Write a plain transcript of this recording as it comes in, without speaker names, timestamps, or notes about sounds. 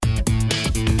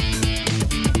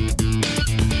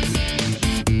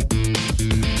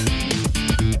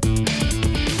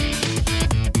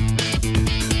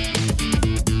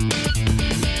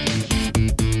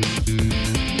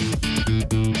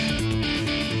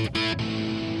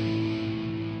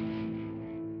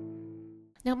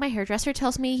No, my hairdresser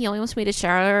tells me he only wants me to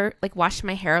shower, like wash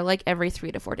my hair like every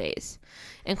 3 to 4 days.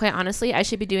 And quite honestly, I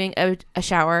should be doing a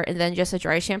shower and then just a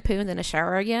dry shampoo and then a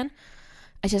shower again.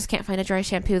 I just can't find a dry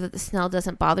shampoo that the smell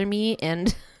doesn't bother me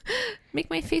and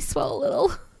make my face swell a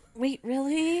little. Wait,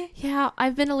 really? Yeah,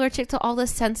 I've been allergic to all the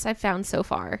scents I've found so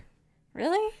far.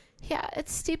 Really? Yeah,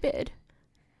 it's stupid.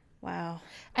 Wow.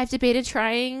 I've debated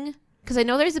trying, because I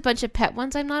know there's a bunch of pet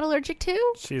ones I'm not allergic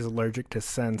to. She's allergic to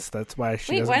scents. That's why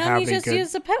she Wait, doesn't why have don't you any just good...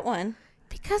 use the pet one?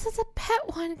 Because it's a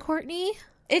pet one, Courtney.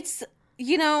 It's,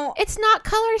 you know... It's not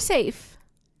color safe.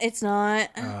 It's not.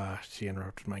 She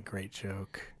interrupted my great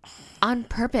joke. On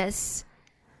purpose.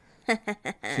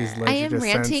 She's allergic I am to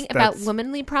ranting scents. about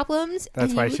womanly problems. That's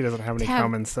and why you she doesn't have any have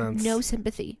common sense. No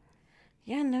sympathy.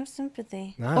 Yeah, no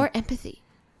sympathy. No. Or empathy.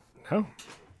 No.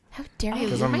 How dare you?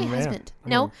 'Cause You're I'm my a man. husband. I'm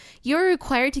No, a- you're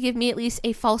required to give me at least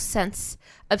a false sense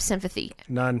of sympathy.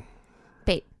 None.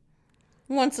 Babe.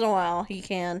 Once in a while, he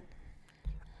can.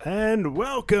 And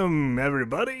welcome,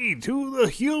 everybody, to the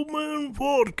Human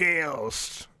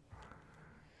Podcast.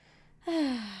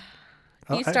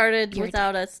 You started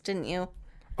without us, didn't you?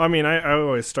 I mean, I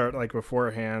always start, like,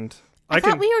 beforehand. I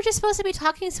thought we were just supposed to be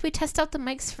talking, so we test out the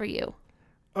mics for you.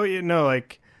 Oh, yeah, no,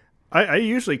 like, I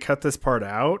usually cut this part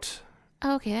out.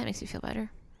 Oh, okay, that makes me feel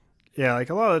better. Yeah, like,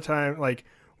 a lot of the time, like,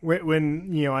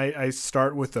 when you know, I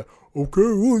start with the, okay,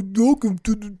 well, welcome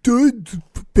to the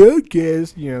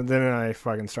podcast, you know, then I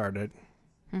fucking start it.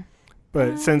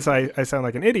 But since I sound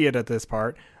like an idiot at this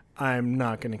part, I'm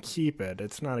not going to keep it.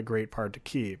 It's not a great part to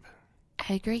keep.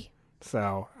 I agree.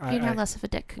 So You're now less of a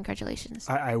dick. Congratulations.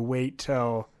 I wait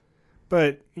till,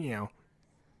 but, you know,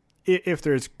 if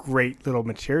there's great little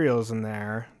materials in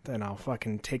there, then I'll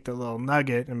fucking take the little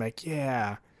nugget and make,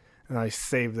 yeah. And I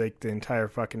save, like, the entire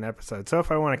fucking episode. So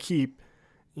if I want to keep,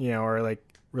 you know, or, like,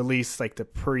 release, like, the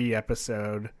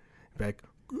pre-episode, be like,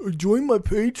 join my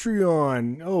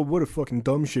Patreon. Oh, what a fucking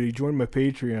dumb shit. He joined my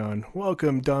Patreon.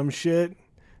 Welcome, dumb shit.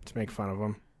 To make fun of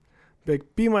him.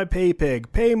 Be my pay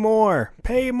pig. Pay more.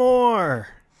 Pay more.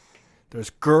 There's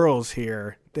girls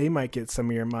here. They might get some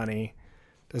of your money.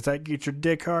 Does that get your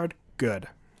dick hard? Good.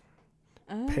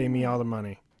 Pay me all the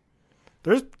money.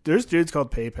 There's dudes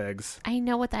called pay pigs. I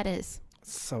know what that is.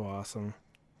 So awesome.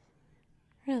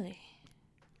 Really?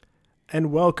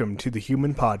 And welcome to the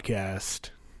Human Podcast.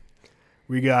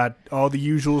 We got all the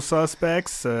usual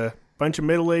suspects, a bunch of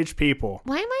middle-aged people.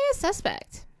 Why am I a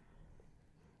suspect?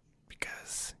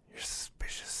 Because you're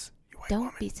suspicious, you white Don't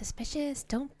woman. be suspicious.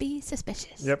 Don't be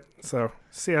suspicious. Yep, so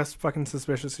see how fucking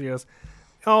suspicious he is.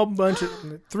 All bunch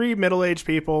of 3 middle-aged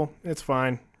people. It's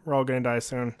fine. We're all gonna die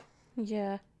soon.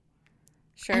 Yeah.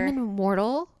 Sure. I'm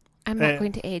immortal. I'm not Eh.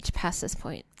 going to age past this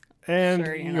point. And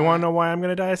Sure, you're you want to not. know why I'm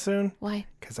gonna die soon? Why?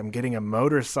 Because I'm getting a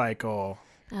motorcycle.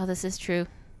 Oh, this is true.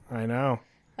 I know.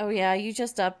 Oh, yeah, you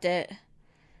just upped it.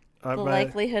 The But-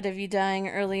 likelihood of you dying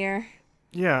earlier.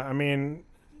 Yeah, I mean,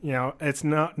 you know, it's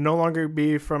no longer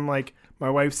be from, like, my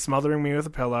wife smothering me with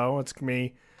a pillow. It's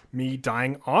me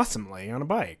dying awesomely on a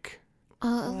bike.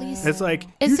 At least. It's like,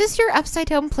 Is this your upside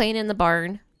down plane in the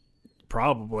barn?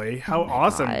 probably. How my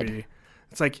awesome God. be.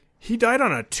 It's like, he died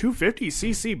on a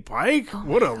 250cc bike?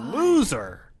 What a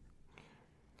loser.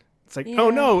 It's like, oh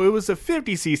Yeah. no, it was a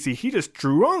 50cc. He just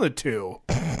drew on the 2.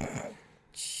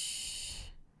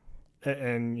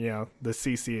 And, you know, the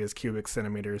cc is cubic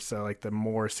centimeters, so, like, the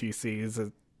more cc's,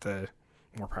 the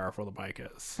more powerful the bike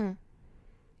is.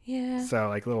 Yeah. So,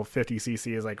 like, little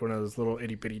 50cc is like one of those little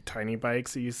itty-bitty tiny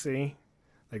bikes that you see.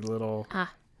 Like, little,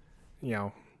 you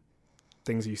know,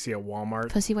 things you see at Walmart.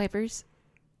 Pussy wipers?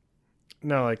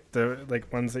 No, like, the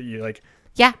ones that you, like,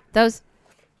 Yeah, those.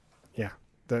 yeah,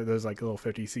 those, like, little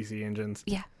 50cc engines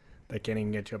Yeah. that can't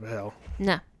even get you up a hill.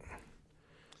 No.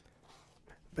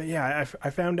 But, yeah, I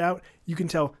found out you can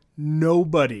tell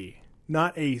nobody,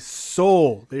 not a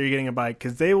soul, that you're getting a bike,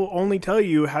 because they will only tell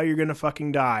you how you're going to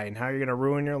fucking die and how you're going to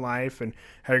ruin your life and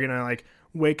how you're going to, like,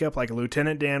 wake up like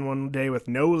Lieutenant Dan one day with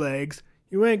no legs.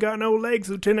 You ain't got no legs,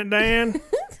 Lieutenant Dan.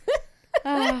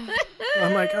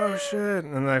 I'm like, oh, shit.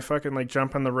 And then I fucking, like,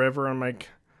 jump in the river. I'm like,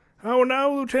 oh,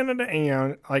 no, Lieutenant Dan. And, you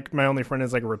know, like, my only friend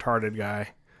is, like, a retarded guy.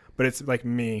 But it's, like,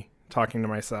 me talking to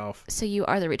myself. So you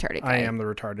are the retarded guy. I am the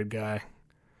retarded guy.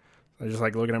 I just,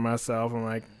 like, looking at myself. I'm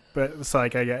like, but it's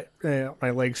like I get my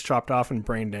legs chopped off and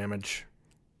brain damage.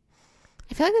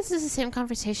 I feel like this is the same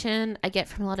conversation I get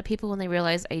from a lot of people when they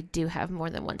realize I do have more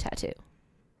than one tattoo.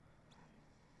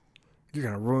 You're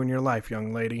gonna ruin your life,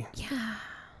 young lady. Yeah.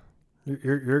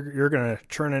 You're gonna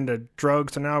turn into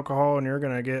drugs and alcohol, and you're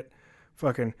gonna get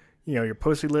fucking, you know, your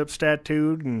pussy lips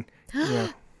tattooed, and you know,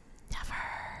 Never.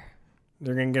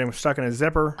 they're gonna get him stuck in a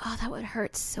zipper. Oh, that would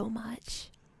hurt so much.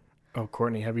 Oh,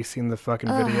 Courtney, have you seen the fucking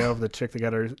video of the chick that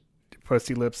got her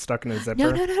pussy lips stuck in a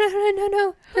zipper?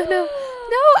 No.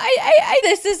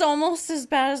 This is almost as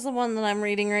bad as the one that I'm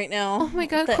reading right now. Oh my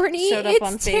God, that Courtney, showed up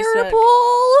on it's Facebook. terrible.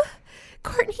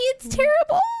 Courtney, it's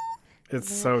terrible.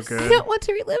 It's so I good. don't want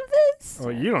to relive this.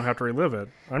 Well, you don't have to relive it.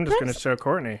 I'm just going to show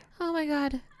Courtney. Oh my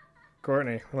God.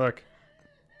 Courtney, look.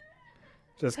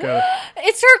 Just gotta...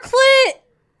 It's her clit.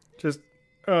 Just,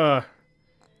 oh,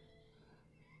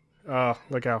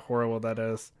 look how horrible that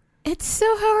is. It's so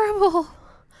horrible.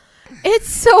 It's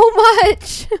so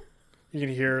much. You can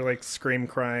hear her, like, scream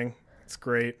crying. It's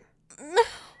great. Oh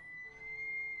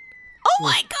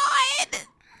my God.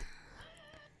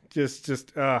 Just,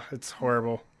 it's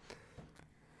horrible.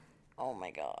 Oh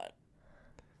my God.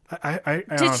 I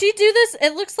Did she do this?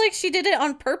 It looks like she did it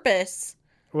on purpose.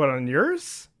 What, on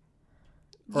yours?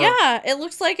 Or- Yeah, it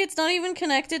looks like it's not even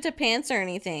connected to pants or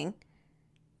anything.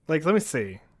 Like, let me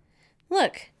see.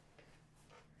 Look.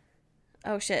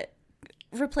 Oh shit.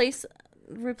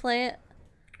 Replay it.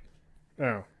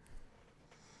 Oh.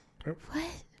 What?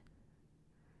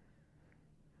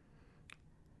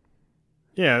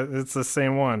 Yeah, it's the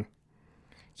same one.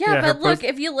 Yeah, Yeah, her but look, pers-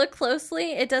 if you look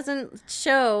closely, it doesn't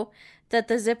show that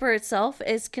the zipper itself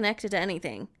is connected to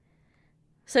anything.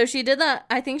 So she did that.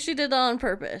 I think she did that on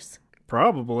purpose.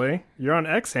 Probably. You're on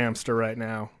X Hamster right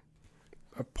now.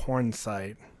 A porn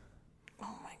site.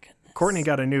 Oh my goodness. Courtney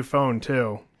got a new phone,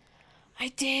 too. I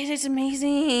did. It's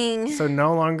amazing. So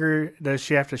no longer does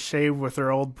she have to shave with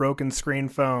her old broken screen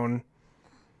phone.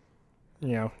 You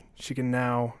know, she can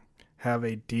now have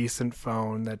a decent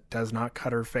phone that does not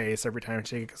cut her face every time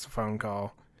she gets a phone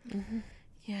call. Mm-hmm.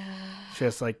 Yeah.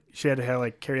 She had to have,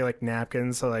 like, carry, like,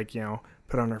 napkins to, like, you know,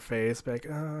 put on her face. Be like,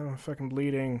 oh, I'm fucking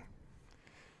bleeding.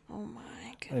 Oh my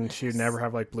goodness. And she would never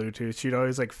have, like, Bluetooth. She'd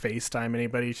always, like, FaceTime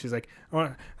anybody. She's like,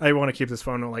 I want to keep this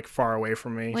phone, like, far away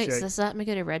from me. Wait, She, so does that make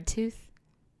it a red tooth?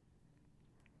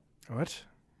 what?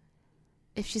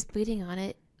 If she's bleeding on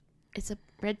it, it's a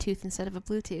red tooth instead of a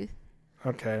blue tooth.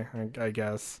 Okay, I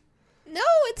guess. No,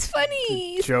 it's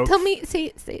funny. Joke. Tell me,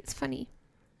 say it's funny.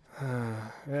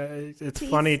 It's Please.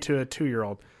 funny to a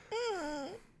 2-year-old.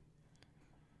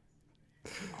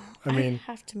 I mean,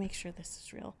 I have to make sure this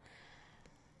is real.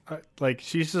 like,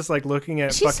 she's just, like, looking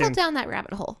at She fucking... fell down that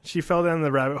rabbit hole. She fell down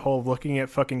the rabbit hole of looking at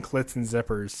fucking clits and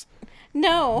zippers.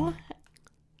 No.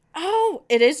 Oh,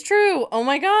 it is true. Oh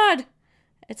my God.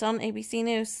 It's on ABC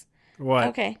News. What?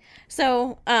 Okay.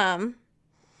 So,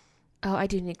 Oh, I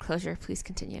do need closure. Please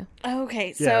continue.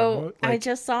 okay. Yeah, So well, I like-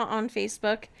 just saw on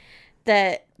Facebook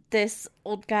that this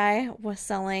old guy was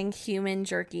selling human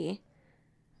jerky.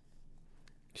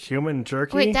 Human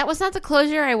jerky? Wait, that was not the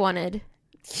closure I wanted.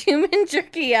 Human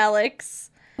jerky, Alex.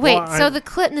 Wait, Well, so I- the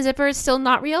clit and the zipper is still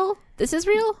not real? This is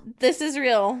real? This is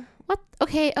real. What?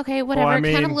 Okay, whatever. I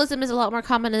mean- Cannibalism is a lot more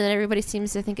common than everybody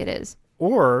seems to think it is.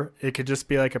 Or it could just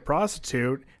be like a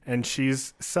prostitute and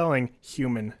she's selling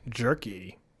human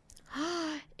jerky.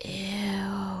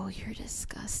 Ew, you're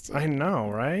disgusting. I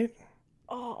know, right?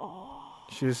 Oh.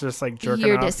 She's just like jerking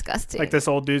You're off. disgusting. Like this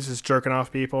old dude's just jerking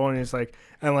off people and he's like,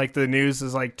 and like the news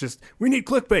is like, just, we need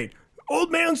clickbait.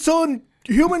 Old man selling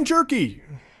human jerky.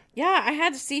 Yeah, I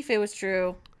had to see if it was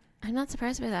true. I'm not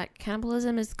surprised by that.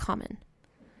 Cannibalism is common.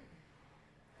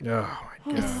 Oh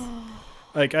my God.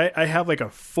 Like I have like a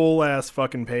full ass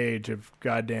fucking page of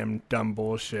goddamn dumb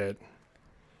bullshit.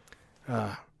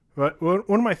 But one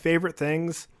of my favorite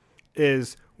things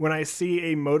is when I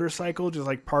see a motorcycle just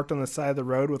like parked on the side of the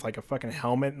road with like a fucking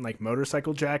helmet and like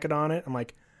motorcycle jacket on it. I'm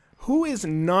like, who is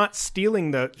not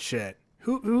stealing that shit?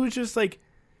 Who's just like,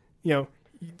 you know,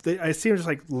 I see them just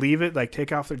like leave it, like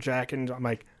take off their jacket. And I'm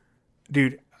like,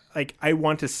 dude, like I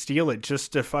want to steal it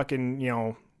just to fucking, you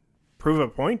know, prove a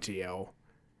point to you.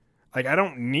 Like, I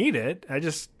don't need it. I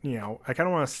just, you know, I kind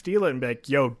of want to steal it and be like,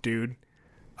 yo, dude,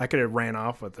 I could have ran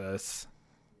off with this.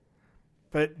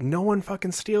 But no one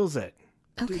fucking steals it.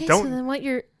 Okay, Don't- so then what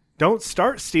you're... Don't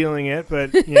start stealing it,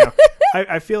 but, you know,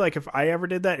 I feel like if I ever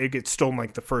did that, it'd get stolen,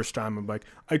 like, the first time. I'm like,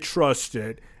 I trust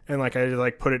it. And, like, I just,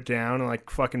 like, put it down and, like,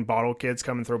 fucking bottle kids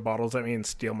come and throw bottles at me and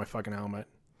steal my fucking helmet.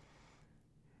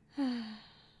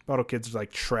 Bottle kids are,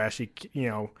 like, trashy, you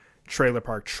know, trailer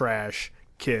park trash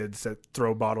kids that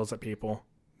throw bottles at people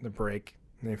that break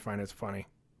and they find it's funny.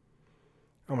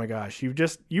 Oh my gosh,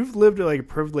 you've lived like a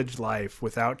privileged life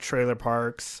without trailer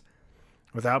parks,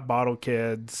 without bottle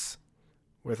kids,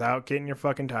 without getting your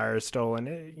fucking tires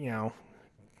stolen. You know,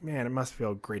 man, it must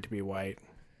feel great to be white.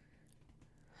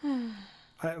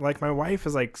 Like my wife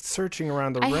is like searching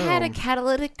around the I room. had a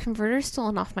catalytic converter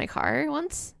stolen off my car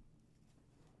once.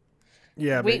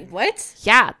 Yeah, Wait, but what?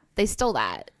 Yeah, they stole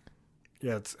that.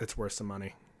 yeah, it's worth some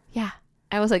money. Yeah.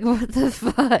 I was like, what the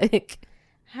fuck?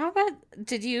 How about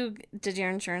did your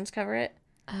insurance cover it?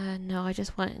 No, I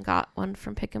just went and got one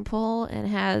from Pick and Pull and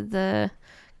had the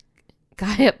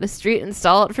guy up the street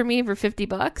install it for me for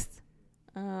 $50.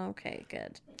 Okay,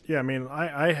 good. Yeah, I mean,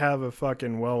 I have a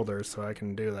fucking welder, so I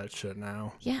can do that shit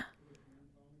now. Yeah.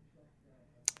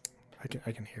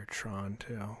 I can hear Tron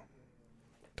too,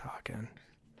 talking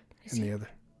Is in he-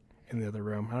 the other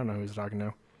room. I don't know who's talking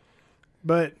to,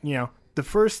 but the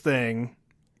first thing,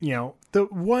 the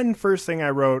one first thing I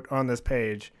wrote on this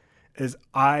page is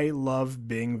I love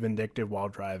being vindictive while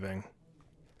driving.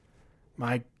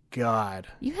 My God.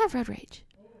 You have road rage.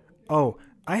 Oh,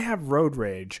 I have road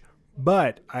rage,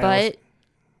 but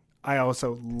I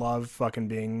also love fucking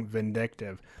being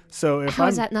vindictive. So if how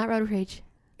is that not road rage?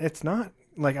 it's not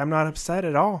like I'm not upset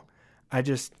at all. I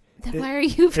just Then why are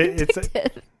you it's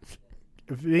vindictive?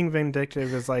 being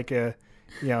vindictive is like a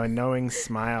knowing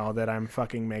smile that I'm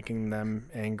fucking making them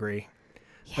angry.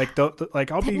 Yeah. Like I'll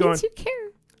That be means going you care.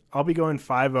 I'll be going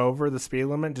 5 over the speed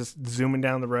limit, just zooming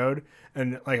down the road,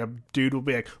 and like a dude will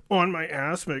be like on my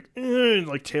ass, like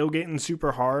tailgating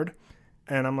super hard,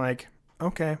 and I'm like,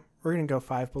 okay, we're gonna go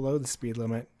 5 below the speed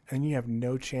limit, and you have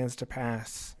no chance to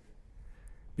pass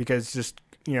because just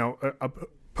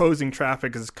opposing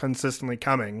traffic is consistently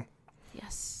coming,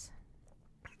 Yes.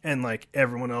 and like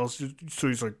everyone else, so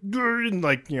he's like, and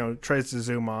like tries to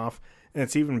zoom off, and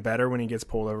it's even better when he gets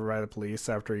pulled over by the police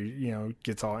after he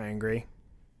gets all angry.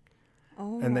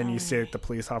 Oh, And then you see the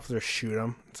police officer shoot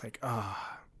him. It's like,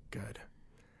 good.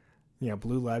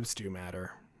 Blue lives do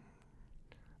matter.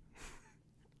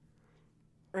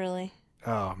 really?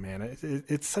 Oh, man.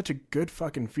 It's such a good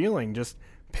fucking feeling just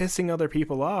pissing other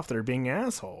people off that are being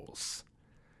assholes.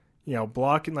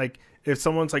 Blocking, like, if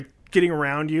someone's, like, getting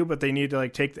around you, but they need to,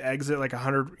 like, take the exit, like,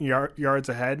 100 yards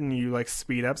ahead, and you, like,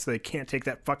 speed up so they can't take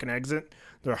that fucking exit.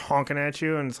 They're honking at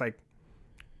you, and it's like,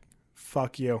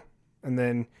 fuck you. And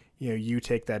then you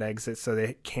take that exit so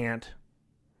they can't.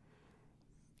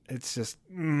 It's just,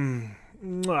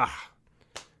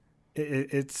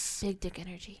 it's Big dick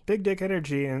energy. big dick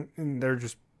energy, and they're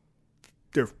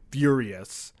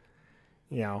furious.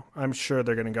 I'm sure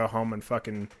they're gonna go home and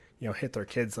fucking hit their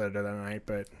kids later that night,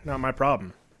 but not my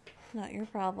problem. Not your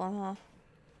problem, huh?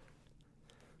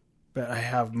 But I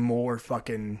have more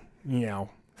fucking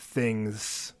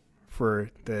things for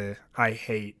the I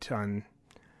hate on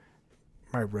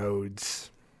my roads.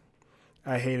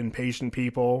 I hate impatient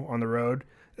people on the road,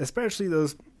 especially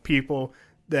those people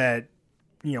that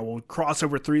will cross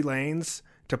over 3 lanes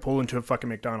to pull into a fucking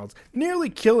McDonald's, nearly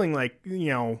killing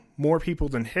more people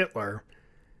than Hitler.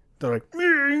 They're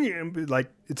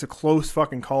like it's a close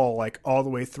fucking call, like all the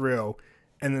way through,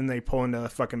 and then they pull into a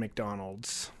fucking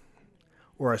McDonald's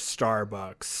or a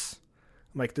Starbucks.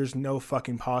 I'm like, there's no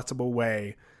fucking possible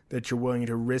way that you're willing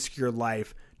to risk your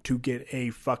life to get a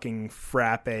fucking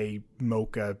frappe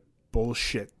mocha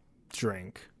bullshit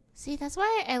drink. See, that's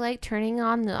why I like turning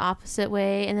on the opposite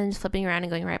way and then just flipping around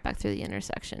and going right back through the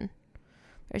intersection.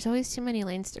 There's always too many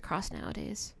lanes to cross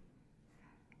nowadays.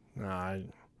 I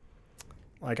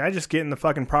just get in the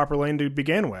fucking proper lane to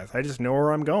begin with. I just know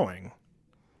where I'm going.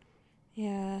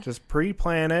 Yeah. Just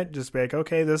pre-plan it. Just be like,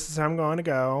 okay, this is how I'm going to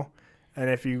go. And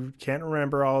if you can't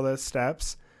remember all those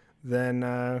steps, then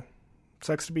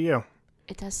sucks to be you.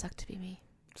 It does suck to be me.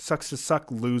 Sucks to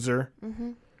suck, loser.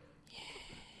 Mm-hmm.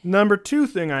 Number 2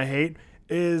 thing I hate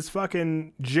is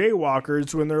fucking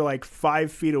jaywalkers when they're like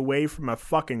 5 feet away from a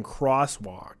fucking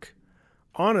crosswalk.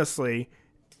 Honestly,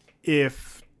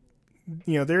 if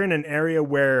they're in an area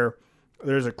where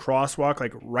there's a crosswalk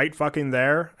like right fucking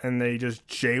there and they just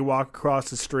jaywalk across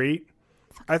the street,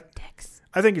 Dicks.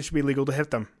 I think it should be legal to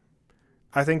hit them.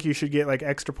 I think you should get like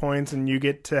extra points and you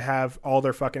get to have all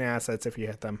their fucking assets if you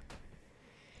hit them.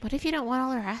 What if you don't want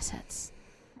all their assets?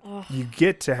 You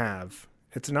get to have.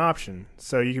 It's an option.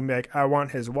 So you can be like, I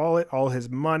want his wallet, all his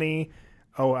money.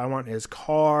 Oh, I want his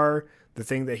car, the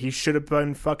thing that he should have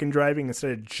been fucking driving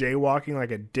instead of jaywalking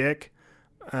like a dick.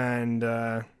 And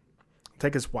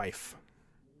take his wife.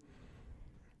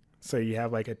 So you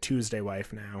have like a Tuesday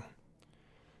wife now.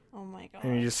 Oh my god.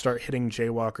 And you just start hitting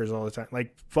jaywalkers all the time.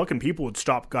 Like, fucking people would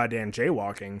stop goddamn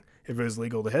jaywalking if it was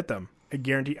legal to hit them. I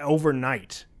guarantee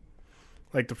overnight.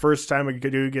 Like, the first time a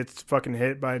dude gets fucking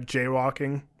hit by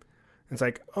jaywalking, it's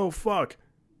like, oh, fuck.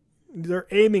 They're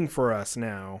aiming for us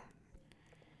now.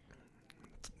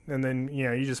 And then,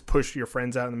 you just push your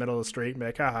friends out in the middle of the street and be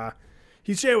like, haha,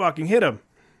 he's jaywalking, hit him.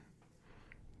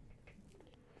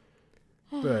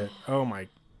 But, oh my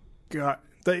God.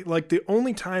 The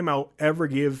only time I'll ever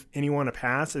give anyone a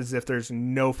pass is if there's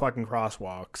no fucking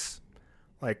crosswalks.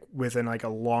 Like, within, like, a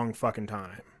long fucking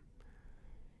time.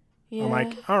 Yeah. I'm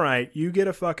like, all right, you get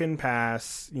a fucking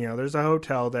pass. You know, there's a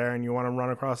hotel there and you want to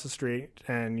run across the street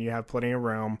and you have plenty of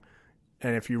room.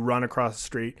 And if you run across the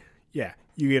street, yeah,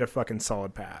 you get a fucking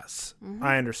solid pass. Mm-hmm.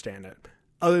 I understand it.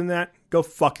 Other than that, go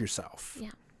fuck yourself.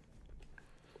 Yeah.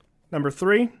 Number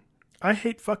 3, I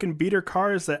hate fucking beater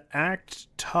cars that act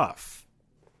tough.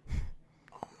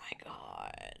 Oh my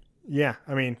god. Yeah,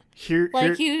 I mean, here...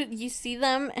 Like, you see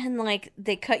them and, like,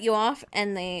 they cut you off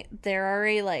and they're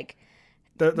already, like,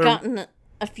 they're, gotten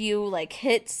a few, like,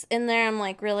 hits in there. I'm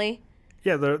like, really?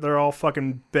 yeah, they're all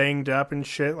fucking banged up and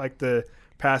shit. Like, the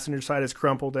passenger side is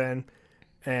crumpled in.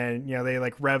 And, you know, they,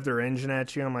 like, rev their engine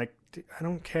at you. I'm like, I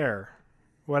don't care.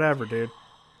 Whatever, dude.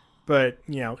 But,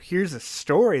 you know, here's a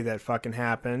story that fucking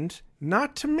happened.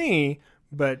 Not to me,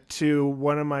 but to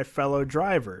one of my fellow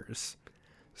drivers.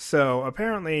 So,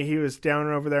 apparently, he was down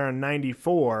over there on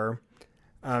 94,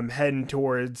 heading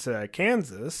towards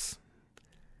Kansas.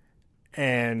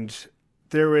 And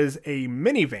there was a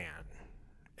minivan.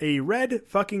 A red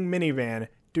fucking minivan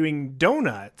doing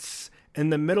donuts in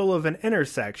the middle of an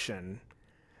intersection.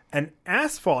 An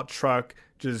asphalt truck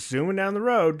just zooming down the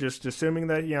road, just assuming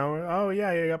that, you know, oh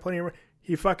yeah, you got plenty of room.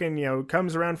 He fucking, you know,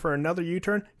 comes around for another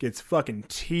U-turn, gets fucking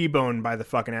T-boned by the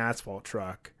fucking asphalt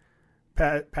truck.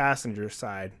 Passenger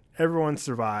side. Everyone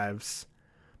survives.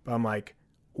 But I'm like,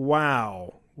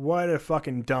 wow, what a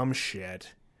fucking dumb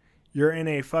shit. You're in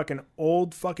a fucking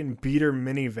old fucking beater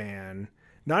minivan.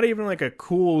 Not even like a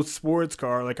cool sports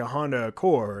car like a Honda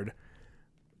Accord.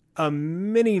 A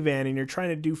minivan, and you're trying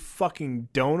to do fucking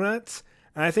donuts.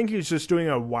 And I think he's just doing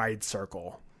a wide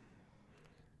circle.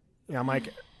 Yeah, I'm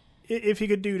like, if you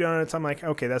could do donuts, I'm like,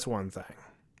 okay, that's one thing.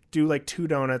 Do like 2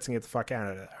 donuts and get the fuck out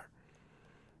of there.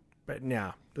 But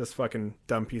yeah, this fucking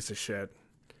dumb piece of shit.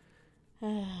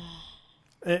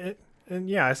 and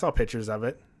yeah, I saw pictures of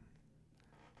it.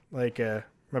 Like,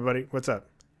 my buddy, what's up?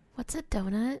 What's a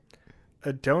donut?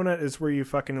 A donut is where you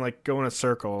fucking like go in a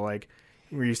circle, like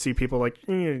where you see people like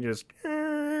just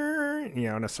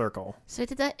in a circle. So he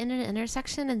did that in an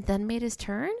intersection and then made his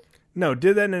turn? No,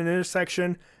 did that in an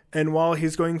intersection, and while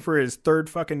he's going for his 3rd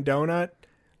fucking donut,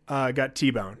 got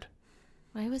T-boned.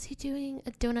 Why was he doing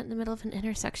a donut in the middle of an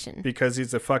intersection? Because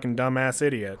he's a fucking dumbass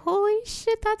idiot. Holy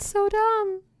shit, that's so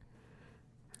dumb.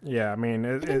 Yeah, I mean...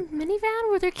 In a minivan?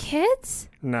 Were there kids?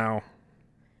 No.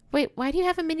 Wait, why do you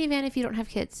have a minivan if you don't have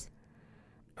kids?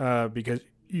 Because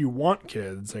you want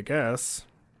kids, I guess.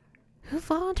 Who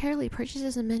voluntarily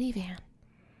purchases a minivan?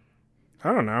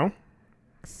 I don't know.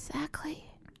 Exactly.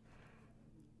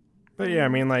 But yeah, I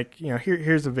mean, like, you know,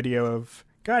 here's a video of...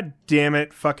 God damn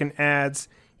it, fucking ads.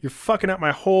 You're fucking up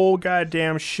my whole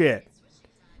goddamn shit.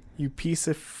 You piece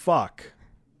of fuck.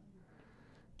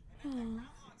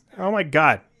 Oh my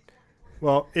god.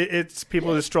 Well, it's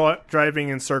people just driving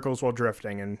in circles while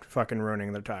drifting and fucking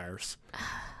ruining their tires.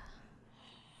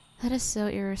 That is so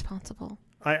irresponsible.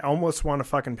 I almost want to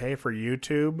fucking pay for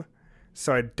YouTube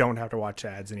so I don't have to watch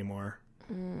ads anymore.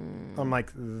 I'm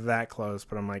like that close,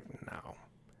 but I'm like, no.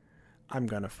 I'm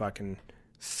gonna fucking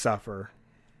suffer.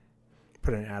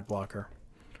 Put in an ad blocker.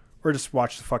 Or just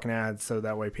watch the fucking ads so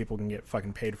that way people can get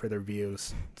fucking paid for their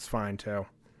views. It's fine too.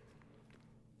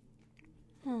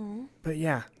 But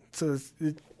yeah, so this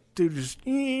dude just,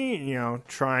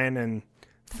 trying and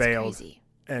That's failed crazy.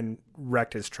 and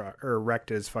wrecked his truck, or wrecked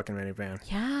his fucking minivan.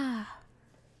 Yeah.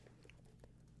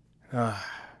 My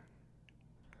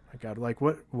God, like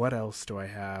what else do I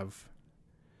have?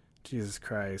 Jesus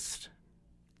Christ.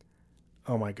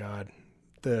 Oh my God.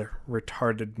 The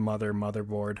retarded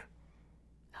motherboard.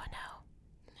 Oh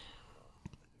no.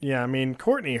 Yeah, I mean,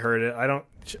 Courtney heard it.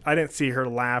 I didn't see her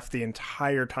laugh the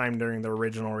entire time during the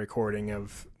original recording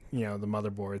of, the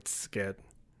motherboard skit.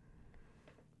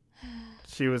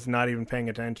 She was not even paying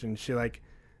attention. She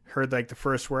heard the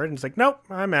first word and it's like, nope,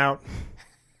 I'm out.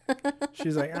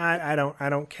 She's like, I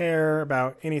don't care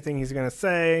about anything he's gonna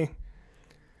say.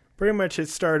 Pretty much it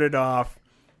started off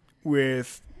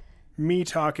with me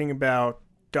talking about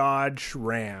Dodge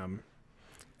Ram.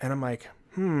 And I'm like,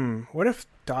 what if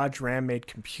Dodge Ram made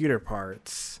computer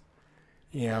parts?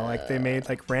 They made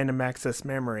random access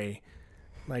memory.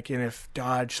 And if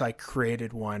Dodge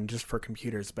created one just for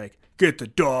computers, get the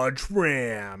Dodge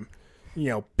Ram,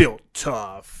 built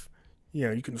tough.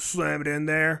 You can slam it in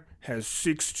there, has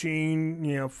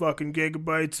 16, fucking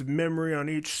gigabytes of memory on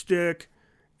each stick.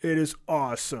 It is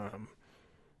awesome.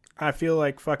 I feel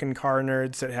like fucking car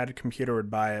nerds that had a computer would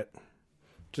buy it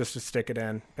just to stick it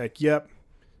in. Yep,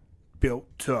 built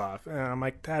tough. And I'm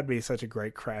like, that'd be such a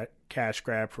great cash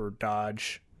grab for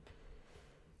Dodge.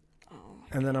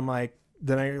 And then I'm like,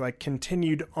 I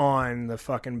continued on the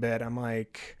fucking bit. I'm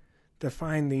like,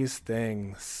 define these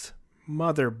things.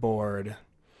 Motherboard.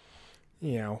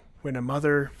 You know, when a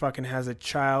mother fucking has a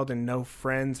child and no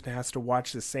friends and has to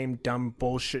watch the same dumb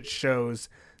bullshit shows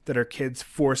that her kids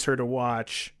force her to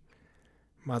watch.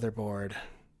 Motherboard.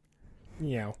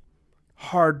 You know,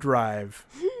 hard drive.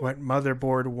 What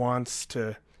motherboard wants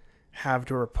to have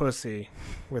to her pussy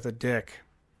with a dick.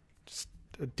 Just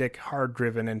a dick hard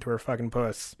driven into her fucking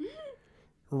puss.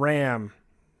 RAM.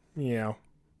 You know,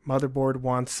 motherboard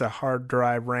wants a hard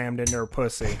drive rammed into her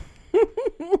pussy.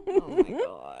 Oh my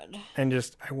god. And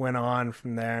just, I went on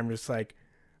from there. I'm just like,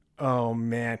 oh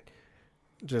man.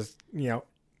 Just, you know,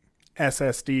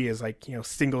 SSD is like, you know,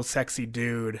 single sexy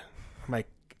dude. I'm like,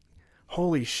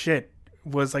 holy shit.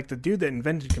 Was like the dude that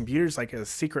invented computers like a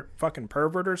secret fucking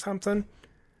pervert or something?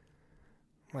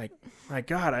 Like, my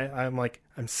god, I'm like,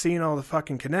 I'm seeing all the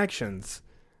fucking connections.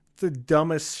 It's the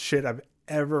dumbest shit I've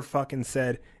ever fucking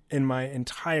said in my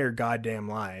entire goddamn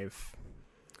life.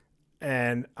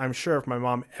 And I'm sure if my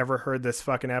mom ever heard this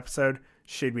fucking episode,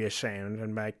 she'd be ashamed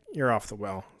and be like, you're off the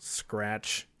well.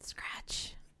 Scratch.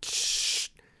 She's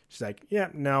like, yeah,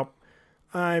 no,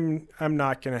 I'm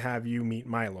not going to have you meet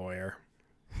my lawyer.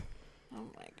 Oh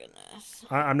my goodness.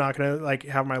 I'm not going to like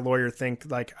have my lawyer think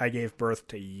like I gave birth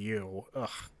to you. Ugh,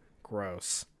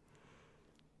 gross.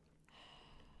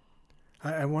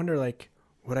 I wonder like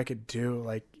what I could do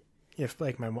like if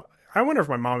like I wonder if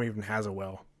my mom even has a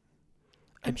will.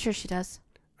 I'm sure she does.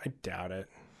 I doubt it.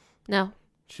 No.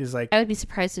 She's like, I would be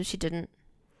surprised if she didn't.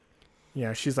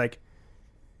 yeah, she's like,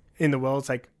 in the will, it's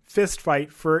like, fist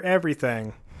fight for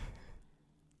everything.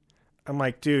 I'm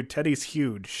like, dude, Teddy's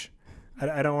huge.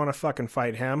 I don't want to fucking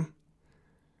fight him.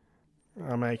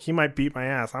 I'm like, he might beat my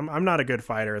ass. I'm not a good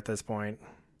fighter at this point.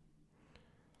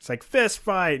 It's like, fist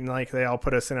fight. And like, they all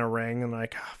put us in a ring and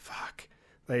like, oh, fuck.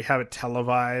 They have it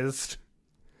televised.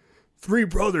 3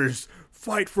 brothers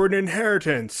fight for an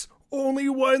inheritance. Only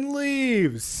one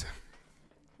leaves.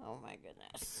 Oh my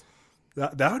goodness.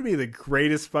 That would be the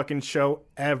greatest fucking show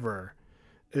ever.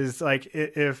 Is like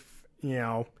if, you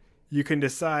know, you can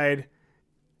decide,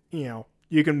 you know,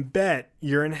 you can bet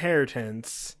your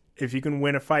inheritance if you can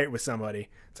win a fight with somebody.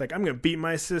 It's like, I'm going to beat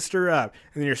my sister up.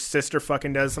 And then your sister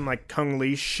fucking does some like Kung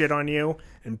Lee shit on you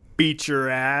and beats your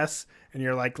ass. And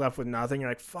you're like left with nothing. You're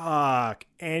like, fuck.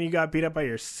 And you got beat up by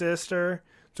your sister.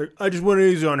 It's like, I just went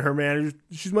easy on her, man.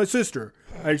 She's my sister.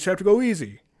 I just have to go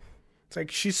easy. It's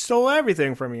like, she stole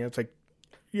everything from me. It's like,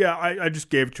 yeah, I just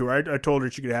gave it to her. I told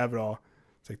her she could have it all.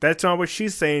 It's like, that's not what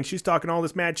she's saying. She's talking all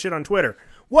this mad shit on Twitter.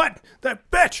 What? That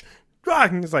bitch!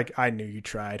 And it's like, I knew you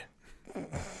tried.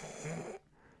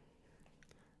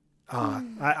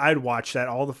 I'd watch that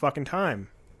all the fucking time.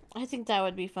 I think that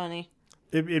would be funny.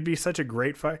 It'd be such a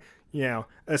great fight. You know,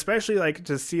 especially like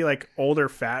to see like older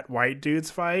fat white dudes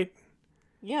fight.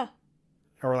 Yeah.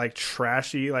 Or like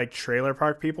trashy like trailer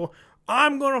park people.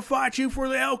 I'm going to fight you for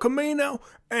the El Camino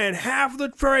and half the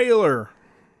trailer.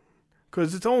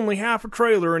 Because it's only half a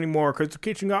trailer anymore because the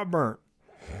kitchen got burnt.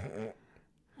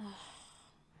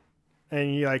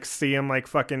 And you like see him like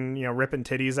fucking, you know, ripping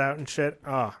titties out and shit.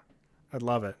 Oh, I'd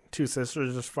love it. 2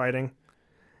 sisters just fighting.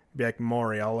 Be like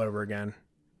Maury all over again.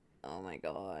 Oh my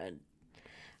god.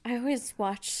 I always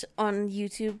watch on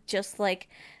YouTube just like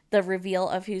the reveal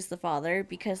of who's the father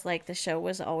because like the show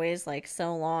was always like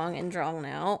so long and drawn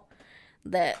out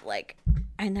that like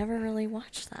I never really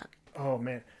watched that. Oh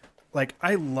man. Like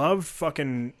I love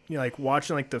fucking, you know, like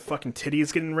watching like the fucking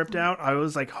titties getting ripped out. I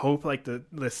always like hope like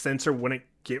the censor wouldn't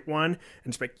get one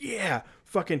and just be like, yeah,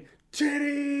 fucking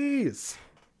titties.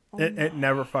 It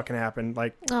never fucking happened.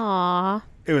 Like, Aww.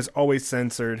 it was always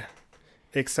censored.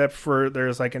 Except for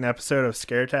there's like an episode of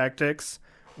Scare Tactics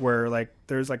where like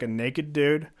there's like a naked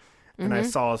dude and I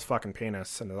saw his fucking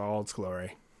penis in all its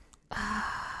glory.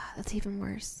 That's even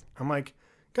worse. I'm like,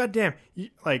 God damn.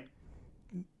 Like,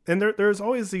 and there's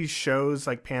always these shows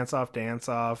like Pants Off, Dance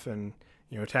Off and,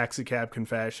 you know, Taxi Cab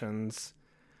Confessions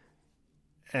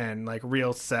and like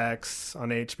Real Sex on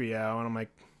HBO. And I'm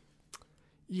like,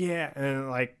 yeah. And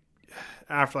like,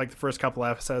 after like the first couple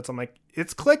episodes, I'm like,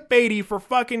 it's clickbaity for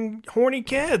fucking horny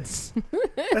kids.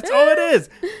 That's all it is.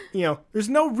 You know, there's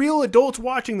no real adults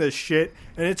watching this shit,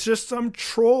 and it's just some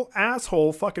troll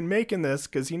asshole fucking making this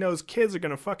because he knows kids are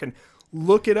gonna fucking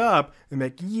look it up and be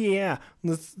like, yeah,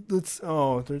 let's.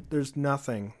 There's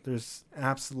nothing. There's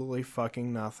absolutely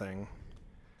fucking nothing.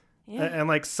 Yeah. And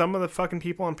like some of the fucking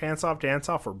people on Pants Off, Dance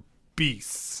Off are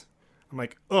beasts. I'm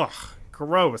like, ugh,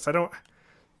 gross. I don't.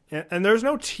 And there's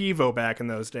no TiVo back in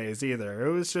those days either. It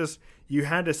was just, you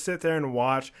had to sit there and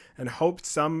watch and hope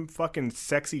some fucking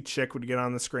sexy chick would get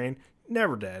on the screen.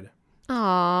 Never did.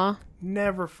 Aww.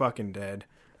 Never fucking did.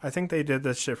 I think they did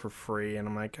this shit for free, and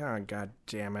I'm like, oh, god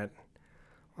damn it.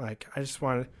 Like, I just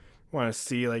want to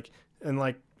see, like, and,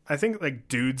 like, I think, like,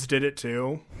 dudes did it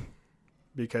too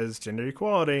because gender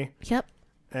equality. Yep.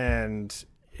 And,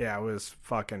 yeah, it was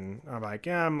fucking, I'm like,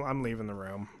 yeah, I'm leaving the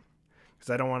room because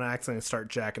I don't want to accidentally start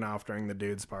jacking off during the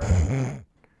dudes part.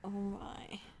 Oh,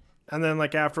 my. And then,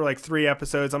 like, after, like, 3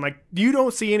 episodes, I'm like, you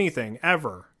don't see anything,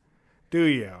 ever, do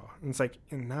you? And it's like,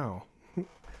 no. I'm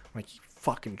like, you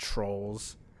fucking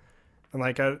trolls. And,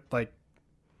 like,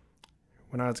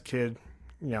 when I was a kid,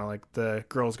 you know, like, the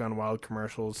Girls Gone Wild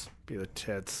commercials, be the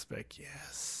tits, like,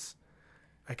 yes.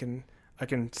 I can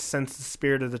sense the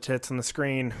spirit of the tits on the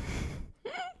screen.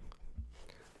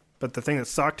 But the thing that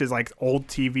sucked is, like, old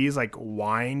TVs, like,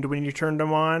 whined when you turned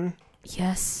them on.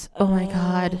 Yes. Oh my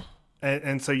God.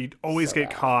 And so you'd always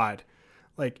get caught.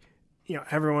 Like, you know,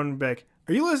 everyone would be like,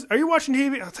 are you watching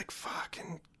TV? I was like,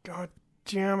 fucking god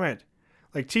damn it.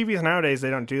 Like, TVs nowadays, they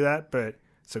don't do that, but,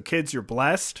 so kids, you're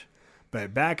blessed.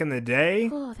 But back in the day,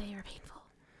 Oh, they are painful.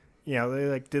 you know, they,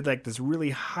 like, did, like, this really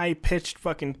high-pitched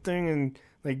fucking thing, and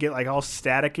they get, like, all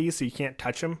staticky, so you can't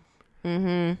touch them. Mm-hmm.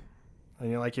 And,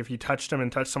 you know, like, if you touched them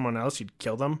and touched someone else, you'd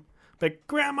kill them. Like,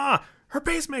 Grandma, her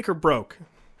pacemaker broke.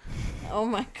 Oh,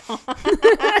 my God.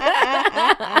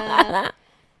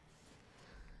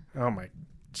 Oh, my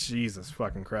Jesus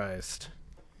fucking Christ.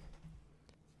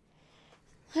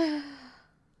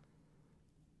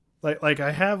 Like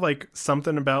I have, like,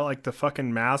 something about, like, the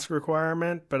fucking mask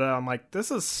requirement, but I'm like, this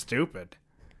is stupid.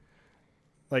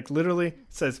 Like, literally, it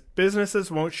says, businesses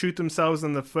won't shoot themselves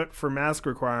in the foot for mask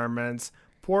requirements.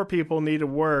 Poor people need to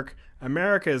work.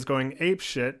 America is going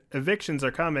apeshit. Evictions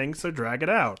are coming, so drag it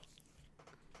out.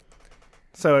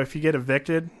 So if you get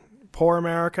evicted, poor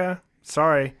America,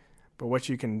 sorry, but what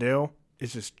you can do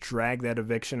is just drag that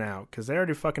eviction out, because they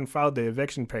already fucking filed the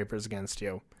eviction papers against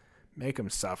you. Make them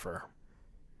suffer.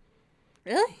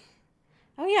 Really?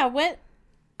 Oh, yeah.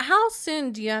 How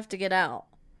soon do you have to get out?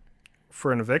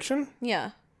 For an eviction?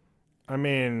 Yeah. I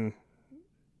mean,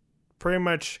 pretty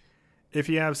much if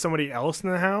you have somebody else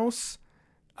in the house,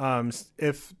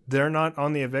 if they're not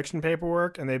on the eviction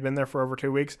paperwork and they've been there for over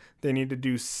 2 weeks, they need to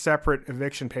do separate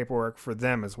eviction paperwork for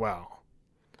them as well.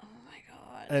 Oh, my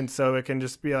God. And so it can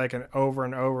just be like an over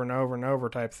and over and over and over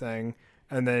type thing.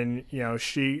 And then, you know,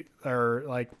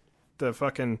 the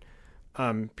fucking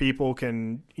people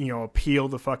can, you know, appeal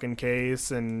the fucking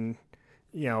case and,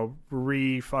 you know,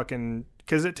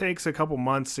 because it takes a couple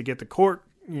months to get the court,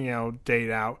 you know,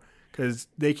 date out, because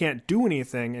they can't do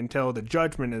anything until the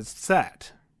judgment is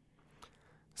set.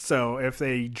 So if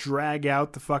they drag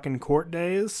out the fucking court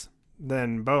days,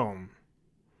 then boom.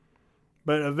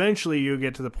 But eventually you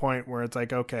get to the point where it's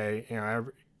like, okay,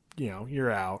 you know,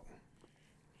 you're out.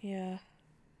 Yeah.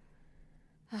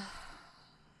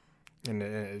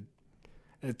 And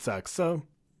it sucks. So,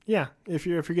 yeah, if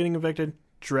you're getting evicted,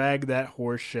 drag that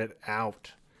horse shit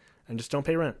out and just don't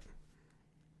pay rent.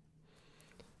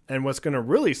 And what's going to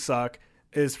really suck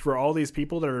is for all these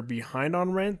people that are behind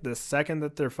on rent, the second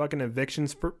that their fucking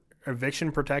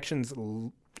eviction protections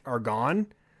are gone,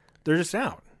 they're just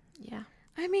out. Yeah.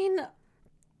 I mean,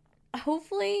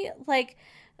 hopefully, like,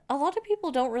 a lot of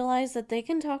people don't realize that they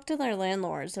can talk to their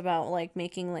landlords about, like,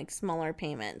 making, like, smaller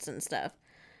payments and stuff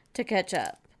to catch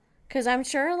up. Because I'm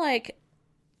sure, like,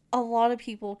 a lot of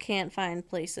people can't find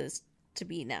places to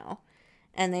be now.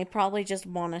 And they probably just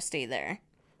want to stay there.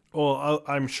 Well,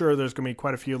 I'm sure there's going to be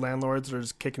quite a few landlords that are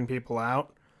just kicking people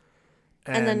out.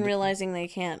 And then realizing they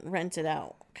can't rent it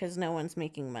out because no one's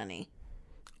making money.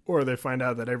 Or they find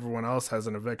out that everyone else has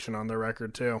an eviction on their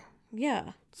record, too.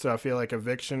 Yeah. So I feel like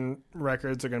eviction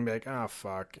records are going to be like, oh,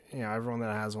 fuck. You know, everyone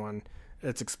that has one,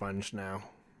 it's expunged now.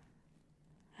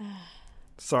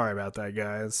 Sorry about that,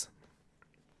 guys.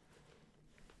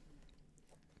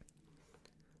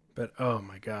 But, oh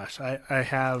my gosh, I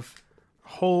have a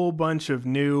whole bunch of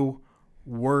new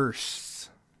worsts.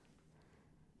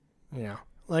 Yeah,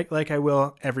 like I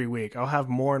will every week. I'll have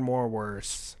more and more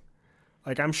worsts.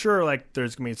 Like, I'm sure, like,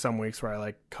 there's going to be some weeks where I,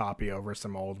 like, copy over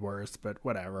some old worsts, but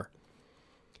whatever.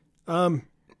 The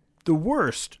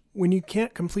worst, when you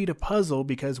can't complete a puzzle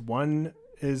because one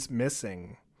is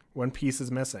missing. One piece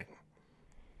is missing.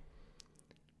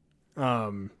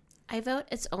 I vote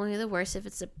it's only the worst if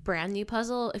it's a brand new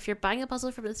puzzle. If you're buying a puzzle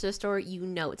from the store, you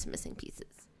know it's missing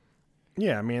pieces.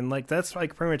 Yeah, I mean, like, that's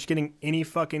like pretty much getting any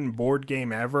fucking board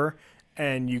game ever,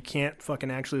 and you can't fucking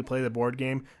actually play the board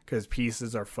game because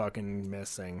pieces are fucking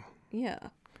missing. Yeah.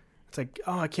 It's like,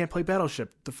 oh, I can't play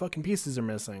Battleship. The fucking pieces are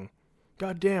missing.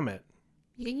 God damn it.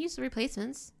 You can use the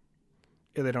replacements.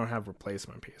 Yeah, they don't have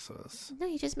replacement pieces. No,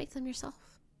 you just make them yourself.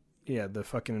 Yeah,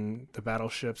 the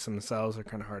battleships themselves are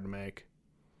kind of hard to make.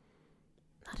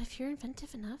 Not if you're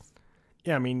inventive enough.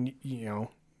 Yeah, I mean, you know,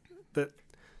 that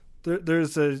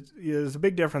there's a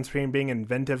big difference between being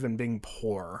inventive and being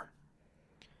poor.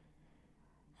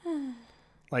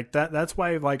 Like that's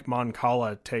why like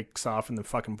Moncala takes off in the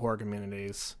fucking poor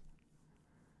communities.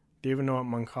 Do you even know what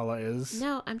Moncala is?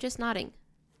 No, I'm just nodding.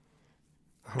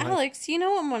 Alex, you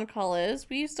know what Moncala is?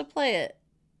 We used to play it.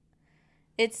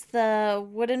 It's the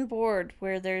wooden board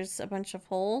where there's a bunch of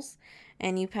holes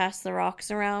and you pass the rocks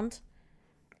around.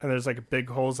 And there's like big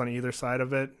holes on either side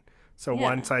of it. So Yeah.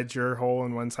 one side's your hole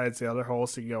and one side's the other hole.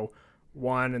 So you go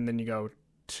 1 and then you go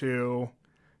 2,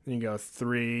 then you go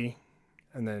 3,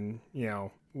 and then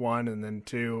 1 and then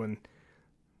 2. And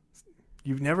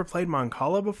you've never played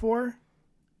Moncala before?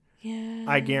 Yeah.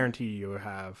 I guarantee you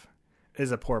have. It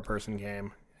is a poor person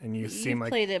game, and you seem You've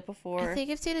like played it before. I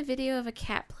think I've seen a video of a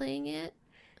cat playing it.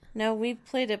 No, we've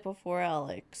played it before,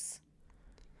 Alex.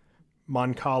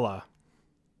 Moncala.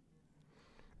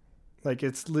 Like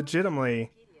it's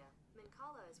legitimately.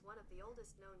 Mancala is one of the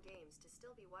oldest known games to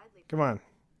still be widely Come on.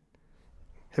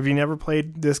 Have you never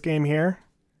played this game here?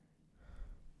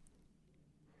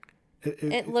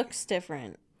 It looks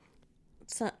different.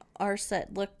 Our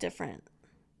set looked different.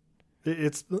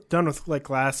 It's done with like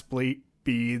glass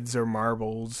beads or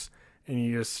marbles, and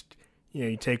you just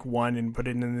you take one and put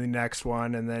it in the next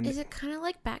one, and then Is it kind of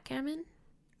like backgammon?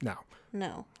 no.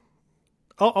 No.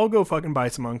 I'll go fucking buy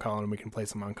some Moncala and we can play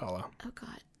some Moncala. Oh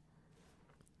god.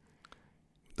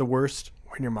 The worst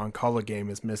when your Moncala game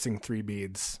is missing 3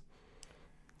 beads,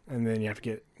 and then you have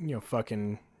to get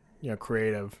fucking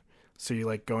creative. So you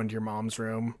like go into your mom's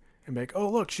room and be like, oh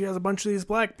look, she has a bunch of these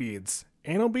black beads.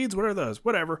 Anal beads? What are those?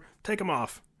 Whatever. Take them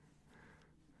off.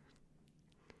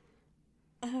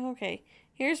 Oh, okay.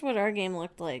 Here's what our game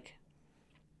looked like.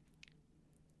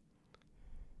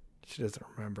 She doesn't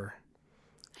remember.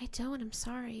 I don't. I'm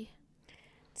sorry.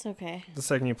 It's okay. The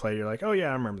second you play, you're like, oh yeah,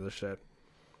 I remember this shit.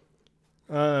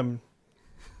 That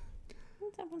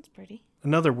one's pretty.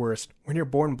 Another worst. When you're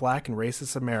born black in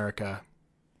racist America.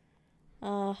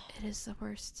 It is the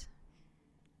worst.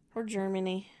 Or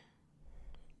Germany.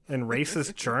 In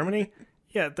racist Germany?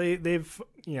 Yeah, they've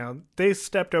they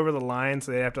stepped over the line,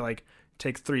 so they have to like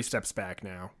take 3 steps back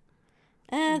now.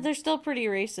 They're still pretty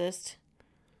racist.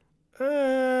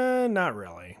 Not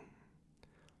really.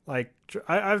 Like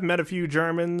I've met a few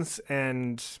Germans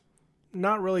and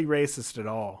not really racist at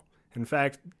all. In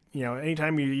fact,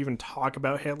 anytime you even talk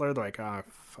about Hitler, they're like, oh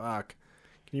fuck,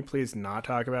 can you please not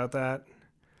talk about that?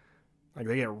 Like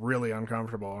they get really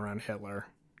uncomfortable around Hitler.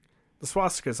 The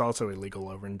swastika is also illegal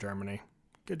over in Germany.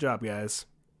 Good job, guys.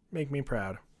 Make me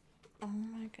proud. Oh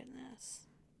my goodness.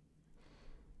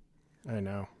 I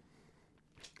know.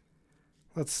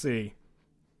 Let's see.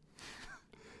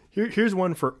 Here's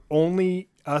one for only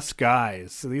us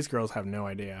guys. So these girls have no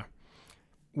idea.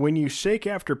 When you shake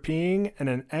after peeing and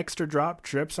an extra drop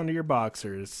drips onto your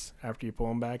boxers after you pull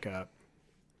them back up.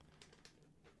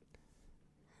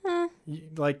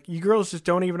 You girls just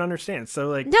don't even understand. So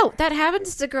like, No, that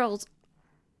happens to girls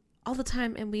all the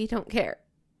time, and we don't care.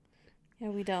 Yeah,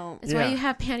 we don't. That's Yeah. why you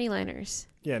have panty liners.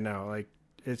 yeah, no, like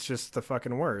it's just the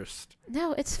fucking worst.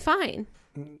 No, it's fine.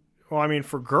 Well, I mean,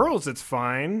 for girls it's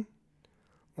fine.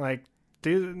 Like,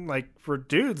 for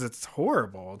dudes it's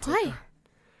horrible. It's Why?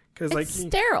 Because It's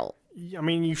sterile.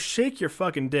 you shake your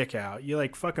fucking dick out. You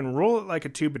like fucking roll it like a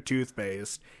tube of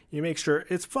toothpaste. You make sure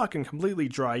it's fucking completely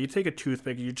dry. You take a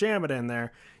toothpick, you jam it in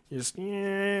there. You just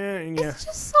It's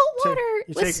just salt water you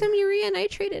with take- some urea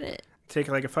nitrate in it. take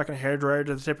like a fucking hairdryer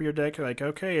to the tip of your dick. You're like,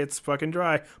 okay, it's fucking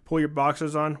dry. Pull your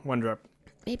boxers on, 1 drop.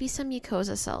 Maybe some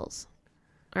mucosa cells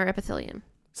or epithelium.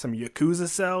 Some Yakuza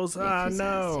cells. Ah, Yakuza,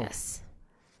 no. Yes.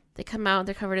 They come out,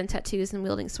 they're covered in tattoos and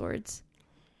wielding swords.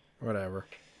 Whatever.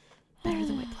 Better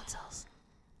than white blood cells.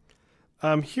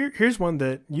 Here's one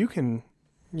that you can,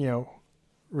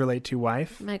 relate to,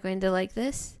 wife. Am I going to like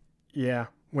this? Yeah.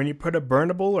 When you put a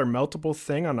burnable or meltable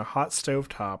thing on a hot stove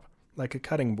top, like a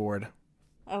cutting board.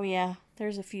 Oh yeah,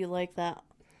 there's a few like that.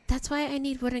 That's why I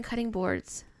need wooden cutting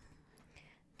boards.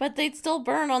 But they'd still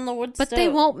burn on the wood But stove. they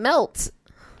won't melt.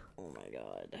 Oh my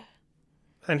god.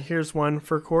 And here's one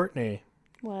for Courtney.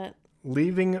 What?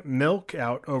 Leaving milk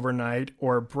out overnight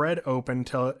or bread open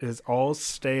till it is all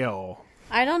stale.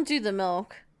 I don't do the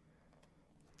milk.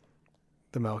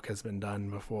 The milk has been done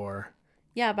before.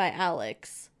 Yeah, by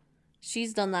Alex.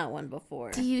 She's done that one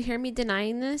before. Do you hear me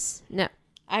denying this? No.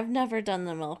 I've never done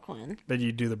the milk one. But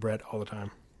you do the bread all the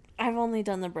time. I've only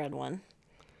done the bread one.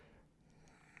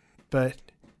 But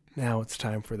now it's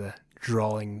time for the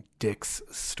drawing dicks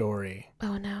story.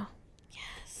 Oh no.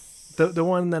 The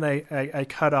one that I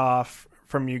cut off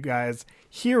from you guys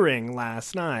hearing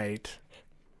last night.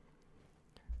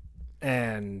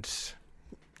 And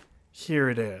here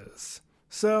it is.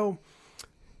 So,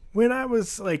 when I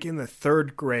was like in the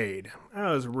 3rd grade,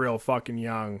 I was real fucking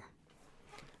young.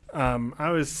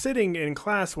 I was sitting in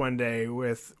class one day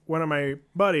with one of my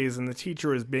buddies, and the teacher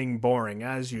was being boring,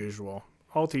 as usual.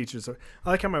 All teachers are.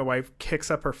 I like how my wife kicks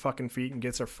up her fucking feet and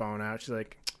gets her phone out. She's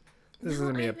like, this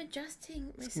isn't me. I'm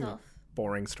adjusting myself.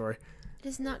 Boring story. It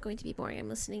is not going to be boring. I'm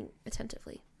listening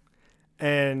attentively.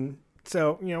 And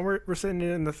so, we're sitting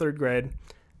in the 3rd grade,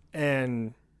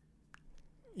 and,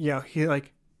 he,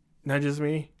 like, nudges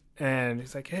me, and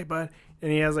he's like, hey, bud.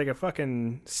 And he has, like, a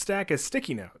fucking stack of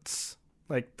sticky notes.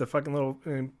 Like, the fucking little,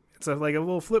 it's like a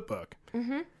little flip book.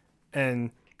 Mm-hmm.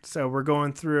 And so we're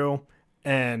going through,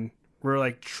 and we're,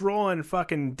 like, drawing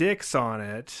fucking dicks on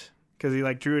it, because he,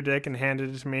 like, drew a dick and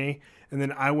handed it to me. And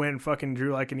then I went and fucking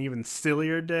drew, like, an even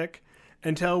sillier dick,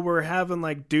 until we're having,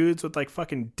 like, dudes with, like,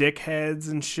 fucking dick heads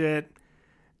and shit,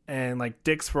 and, like,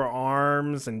 dicks for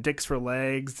arms and dicks for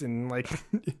legs, and, like,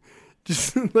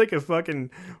 just, like, a fucking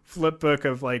flip book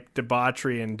of, like,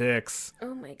 debauchery and dicks.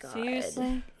 Oh, my God.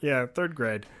 Seriously? Yeah, 3rd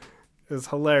grade. It was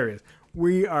hilarious.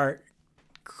 We are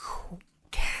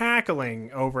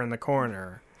cackling over in the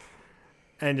corner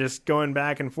and just going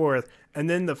back and forth. And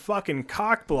then the fucking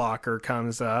cock blocker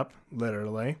comes up,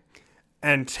 literally,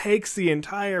 and takes the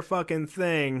entire fucking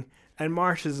thing and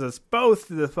marches us both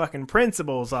to the fucking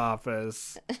principal's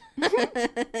office.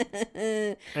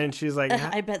 And she's like,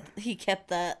 I bet he kept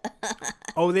that.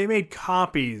 oh, they made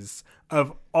copies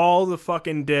of all the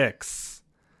fucking dicks.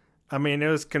 I mean, it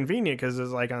was convenient because it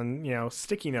was like on,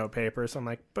 sticky note paper. So I'm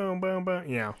like, boom, boom,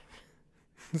 boom,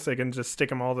 so I can just stick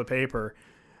them all to paper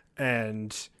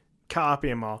and copy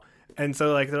them all. And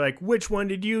so, like, they're like, which one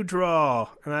did you draw?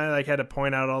 And I, like, had to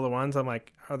point out all the ones. I'm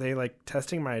like, are they, like,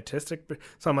 testing my artistic?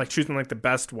 So I'm, like, choosing, like, the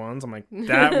best ones. I'm like,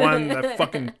 that one, that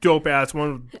fucking dope-ass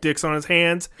one with dicks on his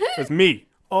hands, is me,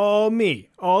 all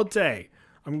day.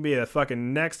 I'm going to be the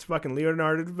fucking next fucking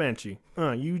Leonardo da Vinci.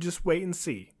 You just wait and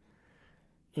see.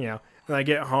 And I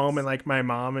get home, and, like, my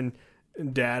mom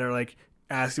and dad are, like,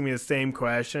 asking me the same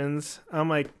questions. I'm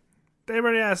like, they've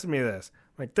already asked me this.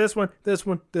 I'm like, this one, this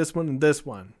one, this one, and this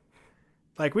one.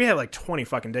 Like, we had, like, 20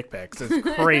 fucking dick pics.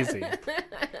 It's crazy.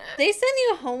 They sent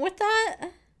you home with that?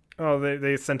 Oh,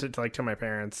 they sent it to my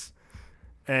parents.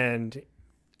 And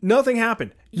nothing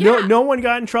happened. Yeah. No one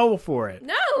got in trouble for it.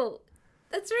 No!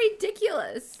 That's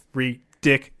ridiculous.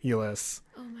 Ridiculous.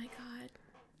 Oh, my God.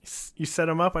 You set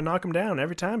them up, I knock them down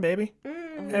every time, baby.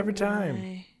 Every time.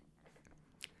 My.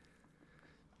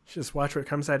 Just watch what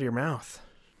comes out of your mouth.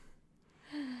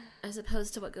 As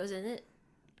opposed to what goes in it.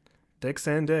 Dicks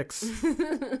and dicks.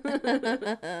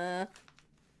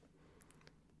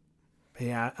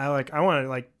 Yeah, I want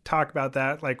to talk about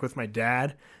that with my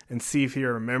dad and see if he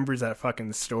remembers that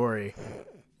fucking story.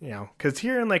 Because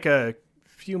here in a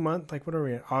few months, what are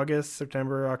we in? August,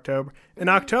 September, October. In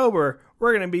October,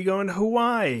 we're gonna be going to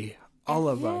Hawaii, all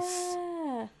of us.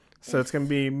 So it's gonna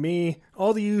be me,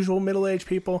 all the usual middle-aged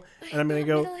people, and I'm gonna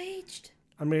go. Middle-aged.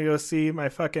 I'm gonna go see my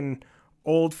fucking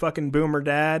old fucking boomer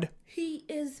dad. He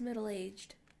is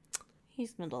middle-aged.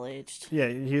 He's middle-aged. Yeah,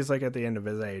 he's at the end of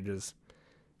his ages.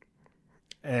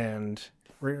 And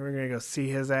we're going to go see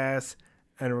his ass,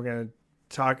 and we're going to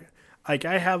talk. I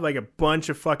have a bunch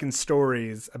of fucking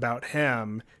stories about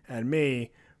him and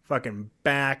me fucking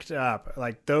backed up.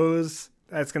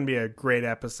 That's going to be a great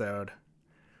episode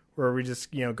where we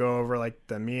just, go over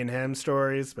the me and him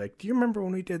stories. Do you remember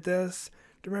when we did this?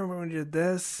 Do you remember when we did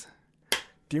this?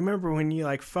 Do you remember when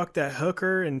you fucked that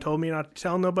hooker and told me not to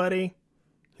tell nobody?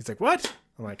 He's like, what?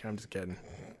 I'm like, I'm just kidding.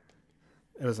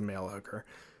 It was a male hooker.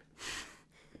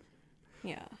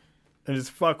 Yeah. And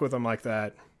just fuck with him like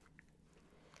that.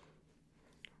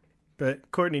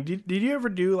 But Courtney, did you ever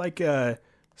do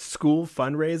school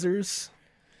fundraisers?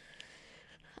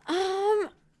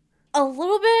 A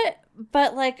little bit,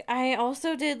 but I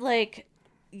also did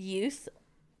youth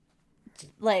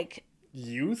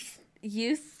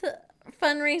Youth?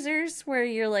 fundraisers where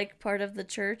you're part of the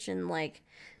church and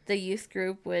the youth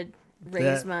group would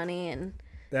raise money and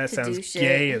That to sounds do shit.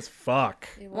 gay as fuck.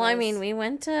 well, I mean, we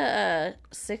went to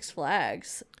Six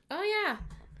Flags. Oh yeah,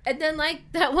 and then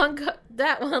that one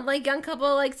young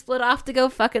couple split off to go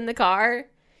fuck in the car.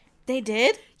 They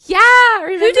did? Yeah,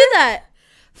 remember? Who did that?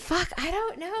 Fuck, I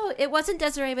don't know. It wasn't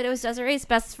Desiree, but it was Desiree's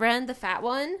best friend, the fat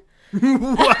one.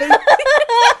 What?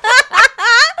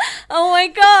 Oh my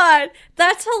god,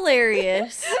 that's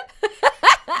hilarious.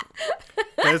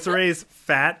 Desiree's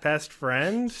fat best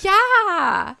friend?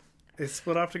 Yeah. They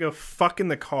split off to go fuck in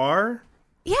the car?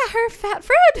 Yeah, her fat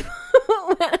friend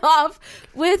went off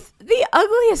with the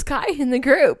ugliest guy in the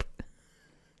group.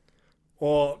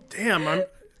 Well, damn,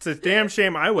 It's a damn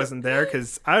shame I wasn't there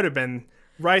because I would have been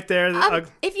right there.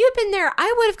 If you had been there,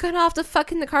 I would have got off the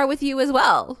fuck in the car with you as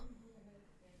well.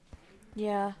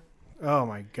 Yeah. Oh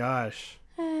my gosh.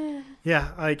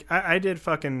 Yeah, like I did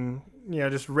fucking,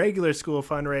 just regular school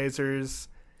fundraisers.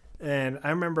 And I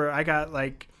remember I got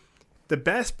like the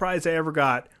best prize I ever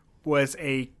got was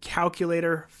a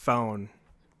calculator phone.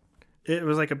 It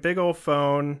was like a big old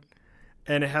phone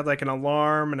and it had like an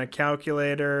alarm and a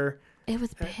calculator. It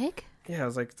was big? Yeah, it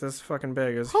was like this fucking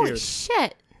big. It was Holy huge.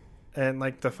 shit. And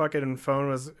like the fucking phone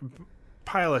was a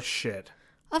pile of shit.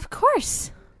 Of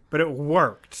course. But it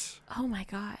worked. Oh my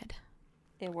God.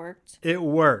 It worked. It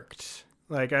worked.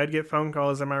 Like, I'd get phone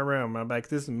calls in my room. I'm like,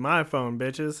 this is my phone,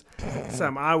 bitches.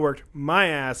 Something I worked my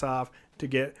ass off to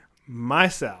get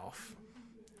myself.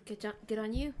 Good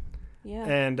on you. Yeah.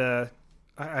 And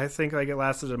I think, like, it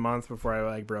lasted a month before I,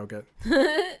 like, broke it.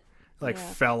 Like,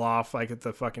 Yeah. fell off, like, at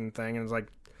the fucking thing. And it was, like,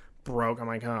 broke. I'm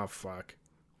like, oh, fuck.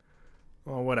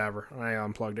 Well, whatever. I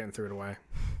unplugged it and threw it away.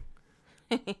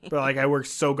 But, like, I worked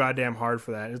so goddamn hard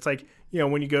for that. It's like,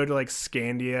 when you go to, like,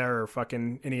 Scandia or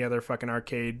fucking any other fucking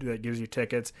arcade that gives you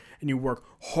tickets and you work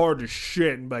hard as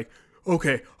shit and be like,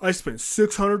 okay, I spent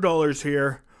 $600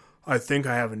 here. I think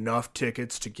I have enough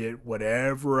tickets to get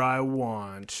whatever I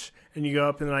want. And you go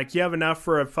up and they're like, you have enough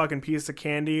for a fucking piece of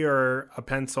candy or a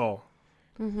pencil.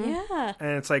 Yeah.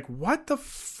 And it's like, what the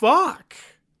fuck?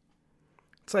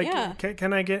 It's like, Yeah.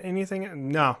 can I get anything?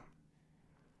 No.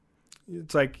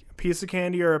 It's like a piece of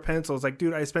candy or a pencil. It's like,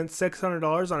 dude, I spent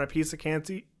 $600 on a piece of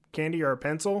candy or a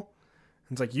pencil.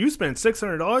 And it's like, you spent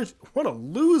 $600? What a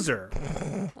loser.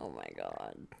 Oh my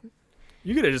God.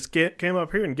 You could have just came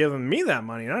up here and given me that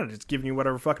money. And I'd have just given you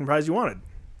whatever fucking prize you wanted.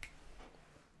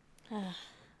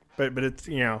 But it's,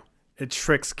 it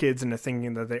tricks kids into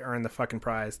thinking that they earn the fucking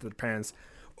prize that the parents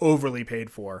overly paid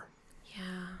for.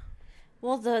 Yeah.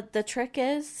 Well, the trick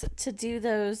is to do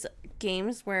those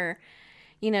games where,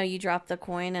 you drop the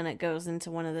coin and it goes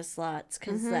into one of the slots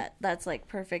because that's like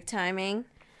perfect timing.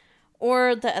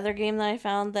 Or the other game that I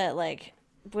found that like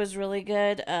was really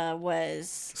good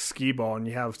was Skee ball, and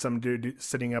you have some dude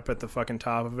sitting up at the fucking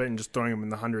top of it and just throwing them in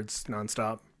the hundreds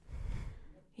nonstop.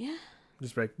 yeah.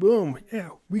 Just like, boom, yeah,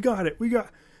 we got it.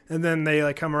 And then they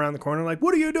like come around the corner like,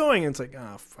 what are you doing? And it's like,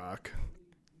 oh, fuck.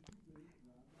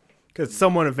 Because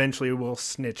someone eventually will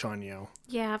snitch on you.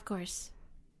 Yeah, of course.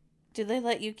 Do they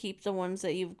let you keep the ones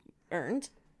that you've earned?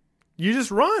 You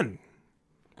just run.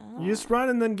 Oh. You just run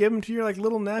and then give them to your like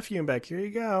little nephew and back, here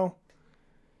you go.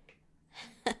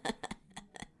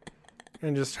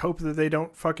 And just hope that they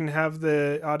don't fucking have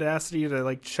the audacity to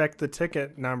like check the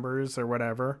ticket numbers or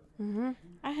whatever.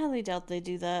 I highly doubt they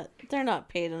do that. They're not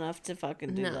paid enough to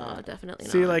fucking do No, that. definitely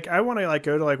not. See, like, I want to like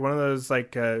go to like one of those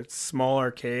like small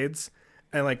arcades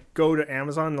and like go to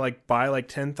Amazon and like buy like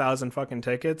 10,000 fucking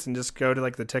tickets and just go to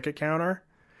like the ticket counter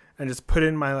and just put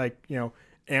in my like,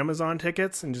 Amazon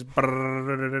tickets and just,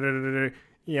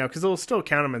 because it'll still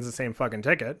count them as the same fucking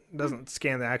ticket. It doesn't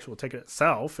scan the actual ticket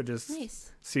itself. It just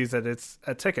Nice. sees that it's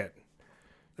a ticket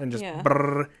and just,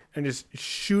 Yeah. and just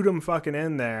shoot them fucking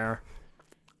in there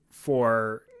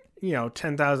for,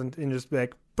 10,000 and just be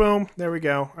like, boom, there we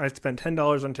go. I spent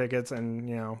 $10 on tickets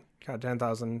and, got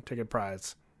 10,000 ticket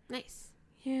prize. Nice.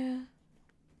 Yeah.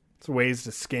 It's ways to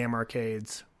scam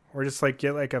arcades. Or just like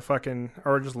get like a fucking,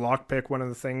 or just lockpick one of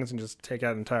the things and just take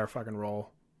out an entire fucking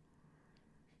roll.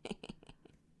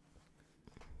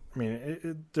 I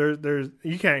mean, there's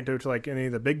you can't go to like any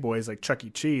of the big boys like Chuck E.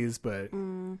 Cheese, but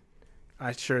I'm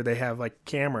sure they have like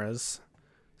cameras.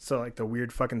 So like the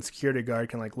weird fucking security guard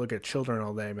can like look at children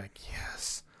all day and be like,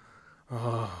 yes.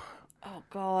 Oh. Oh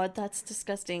God, that's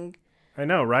disgusting. I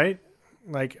know, right?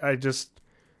 Like it's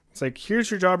like, here's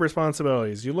your job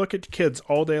responsibilities. You look at kids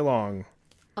all day long.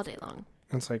 All day long.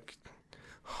 It's like,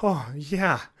 oh,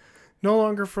 yeah. No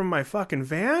longer from my fucking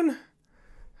van?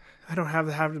 I don't have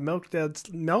the milk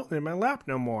that's melting in my lap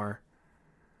no more.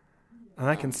 And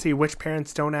I can see which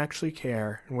parents don't actually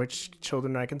care and which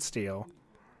children I can steal.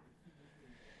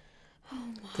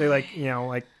 They like,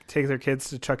 like take their kids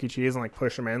to Chuck E. Cheese and like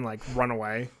push them in, like run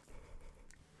away.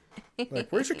 Like,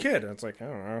 where's your kid? And it's like, I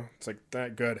don't know. It's like,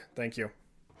 that good. Thank you.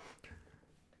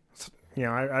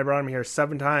 I brought him here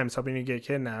 7 times hoping to get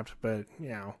kidnapped, but,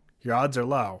 your odds are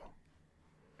low.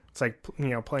 It's like,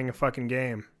 playing a fucking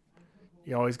game.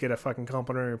 You always get a fucking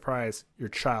complimentary prize, your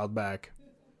child back.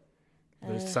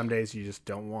 There's some days you just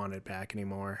don't want it back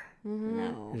anymore.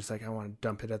 No. You're just like, I want to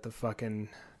dump it at the fucking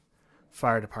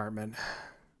fire department.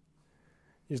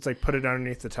 You just like put it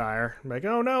underneath the tire. I'm like,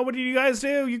 oh no, what did you guys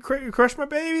do? You crushed my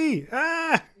baby.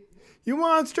 Ah, you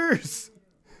monsters.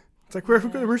 It's like, we're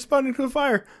responding to the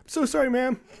fire. I'm so sorry,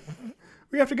 ma'am.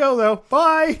 We have to go though.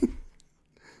 Bye.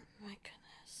 My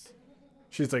goodness.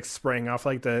 She's like spraying off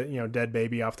like the, dead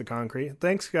baby off the concrete.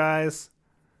 Thanks, guys.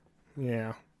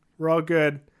 Yeah, we're all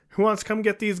good. Who wants to come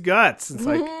get these guts? It's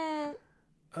like,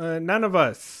 none of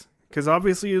us. Because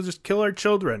obviously you'll just kill our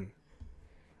children.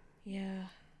 Yeah.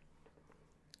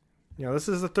 This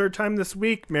is the third time this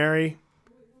week, Mary.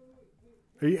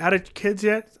 Are you out of kids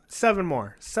yet? 7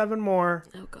 more. 7 more.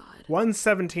 Oh, God. One's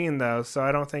 17, though, so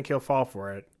I don't think he'll fall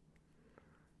for it.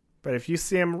 But if you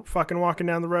see him fucking walking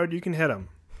down the road, you can hit him.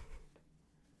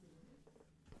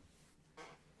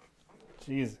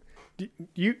 Jeez.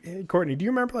 Courtney, do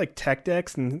you remember, like, tech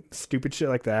decks and stupid shit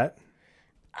like that?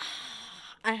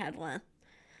 I had one.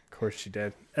 Of course you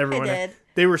did. Everyone I did.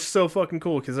 They were so fucking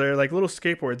cool because they're like little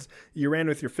skateboards you ran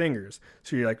with your fingers.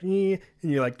 So you're like, and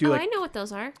you like do Oh, like I know what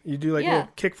those are. you do like Yeah.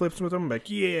 little kick flips with them. Like,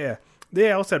 yeah.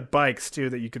 They also had bikes too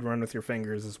that you could run with your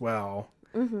fingers as well.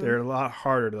 Mm-hmm. They're a lot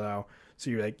harder though. So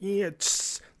you're like, yeah,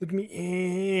 look at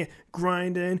me,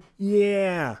 grinding,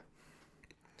 yeah.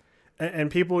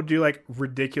 And people would do like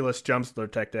ridiculous jumps with their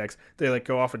tech decks. They like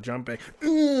go off a jump and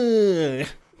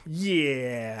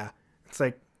yeah. It's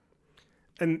like,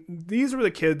 and these were the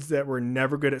kids that were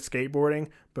never good at skateboarding,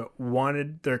 but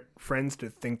wanted their friends to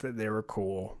think that they were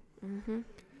cool. Mm-hmm.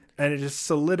 And it just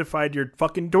solidified your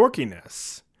fucking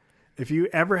dorkiness. If you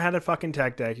ever had a fucking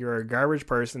tech deck, you were a garbage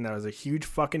person that was a huge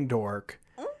fucking dork.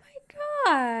 Oh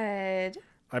my god.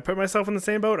 I put myself in the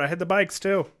same boat. I had the bikes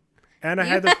too. And I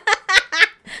had the...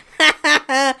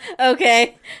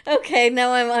 Okay,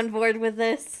 now I'm on board with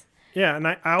this. Yeah, and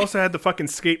I also had the fucking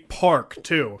skate park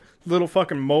too. Little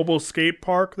fucking mobile skate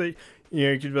park that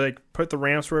you could like put the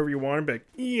ramps wherever you wanted. But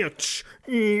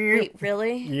Wait,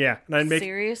 really? yeah, and I'd make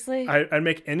Seriously? I'd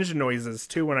make engine noises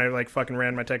too when I like fucking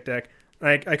ran my tech deck.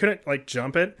 I couldn't like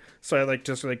jump it, so I like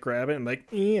just like grab it and like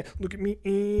look at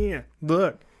me,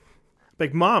 look.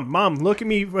 Like mom, look at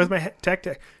me with my tech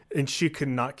deck, and she could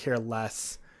not care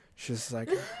less. She's like,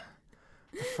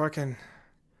 fucking.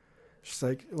 She's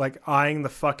like eyeing the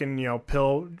fucking,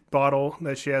 pill bottle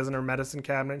that she has in her medicine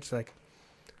cabinet. She's like,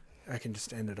 I can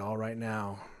just end it all right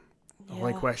now. The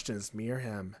only question is me or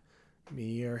him.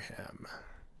 Me or him.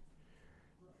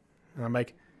 And I'm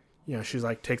like, she's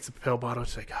like, takes the pill bottle.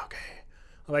 She's like, okay.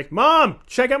 I'm like, Mom,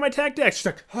 check out my tech deck. She's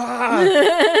like, ah.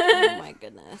 Oh my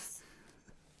goodness.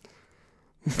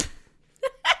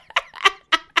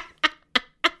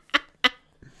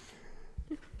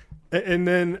 And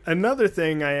then another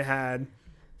thing I had,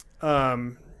 I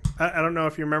don't know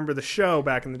if you remember the show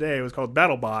back in the day. It was called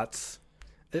BattleBots.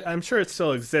 I'm sure it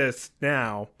still exists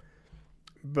now,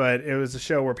 but it was a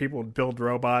show where people would build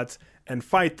robots and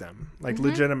fight them, like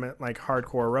legitimate, like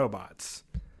hardcore robots.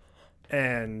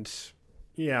 And,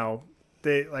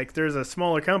 they like there's a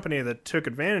smaller company that took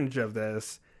advantage of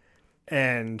this,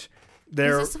 and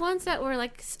they're Is this the ones that were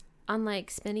like on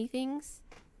like spinny things?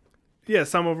 yeah,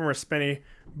 some of them are spinny,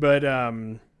 but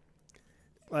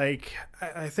like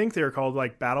I think they were called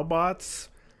like BattleBots,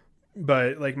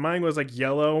 but like mine was like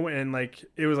yellow and like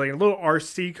it was like a little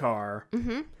RC car,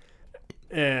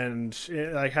 and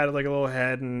it like had like a little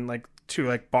head and like 2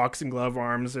 like boxing glove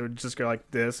arms. It would just go like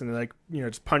this and like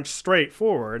just punch straight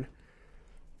forward,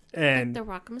 and The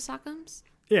Rock'em Sock'ems?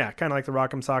 yeah, kind of like the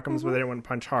Rock'em Sock'ems, but they didn't want to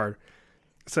punch hard.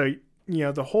 So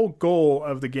the whole goal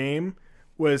of the game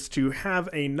was to have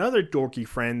another dorky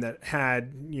friend that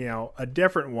had, a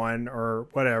different one or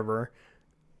whatever,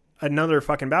 another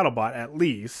fucking BattleBot at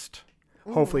least,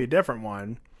 hopefully a different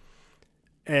one,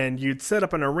 and you'd set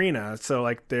up an arena. So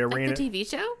like the arena, Like the TV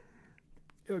show?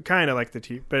 kind of like the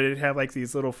TV, but it'd have like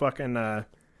these little fucking,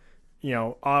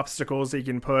 obstacles that you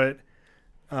can put,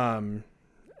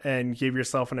 and give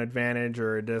yourself an advantage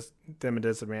or them a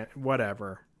disadvantage,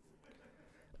 whatever.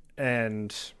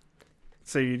 And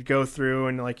so you'd go through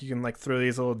and like you can like throw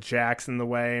these little jacks in the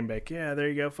way and be like, yeah, there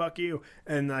you go, fuck you.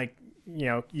 And like,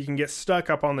 you can get stuck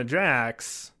up on the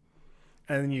jacks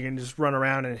and then you can just run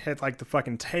around and hit like the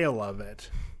fucking tail of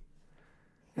it.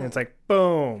 And it's like,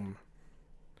 boom.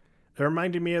 It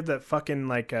reminded me of that fucking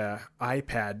like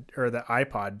iPad or the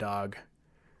iPod dog.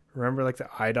 Remember like the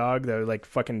iDog that would like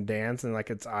fucking dance and like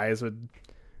its eyes would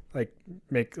like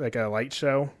make like a light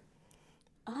show?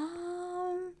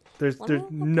 There's Let me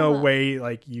look no them up. way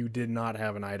like you did not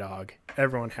have an iDog.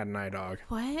 Everyone had an iDog.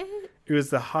 What? It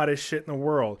was the hottest shit in the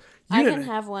world. You I didn't can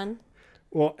have one.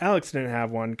 Well, Alex didn't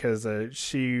have one because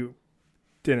she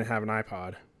didn't have an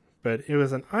iPod, but it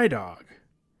was an iDog.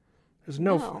 There's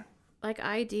no Oh. Like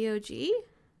IDOG?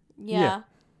 Yeah.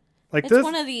 like It's this.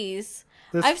 one of these.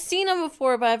 this I've seen them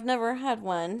before, but I've never had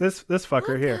one. this fucker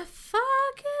What here, the fuck?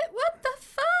 What the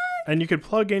fuck? and you could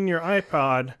plug in your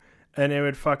iPod and it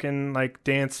would fucking like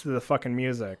dance to the fucking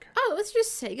music. Oh, it was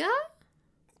just Sega?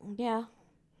 Yeah.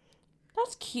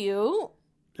 That's cute.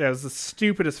 Yeah, it was the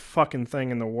stupidest fucking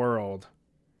thing in the world.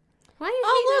 Why are you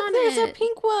Oh, look, hating on there's it? a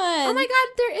pink one. Oh my god,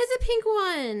 there is a pink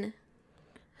one.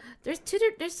 There's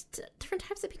different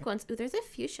types of pink ones. Ooh, there's a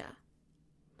fuchsia.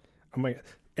 Oh my,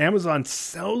 Amazon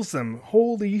sells them.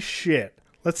 Holy shit.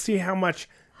 Let's see how much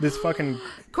this fucking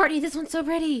Courtney, this one's so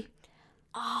pretty.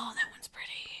 Oh, that one's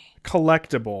pretty.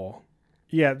 collectible.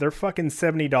 Yeah, they're fucking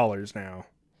 $70 now.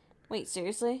 Wait,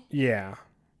 seriously? Yeah.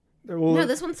 Well, No,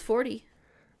 this one's 40.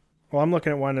 well, I'm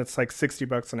looking at one that's like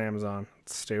 $60 on Amazon.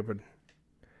 It's stupid.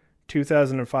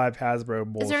 2005 Hasbro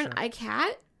bullshit. Is there an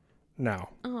iCat? No.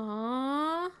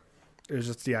 Aww. It was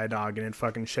just the iDog and it'd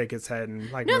fucking shake its head and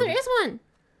like No, move. there is one.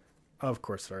 Of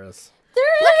course there is. There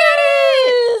Look at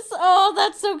it! Oh,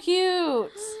 that's so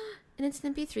cute. And it's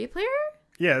an MP3 player?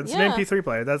 Yeah, it's Yeah. an MP3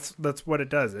 player. That's what it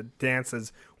does. It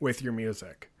dances with your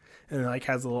music. And it like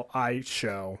has a little eye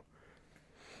show.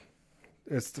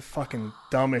 It's the fucking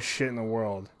dumbest shit in the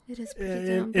world. It is pretty And,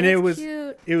 dumb. and it That's was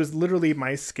cute. it was literally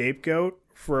my scapegoat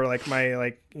for like my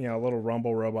little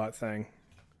Rumble robot thing.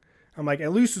 I'm like,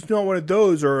 at least it's not one of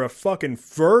those or a fucking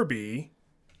Furby.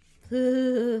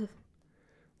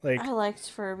 Like I liked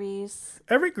Furbies,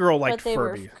 every girl liked but they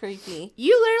Furby. were creepy.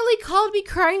 You literally called me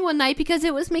crying one night because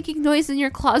it was making noise in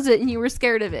your closet and you were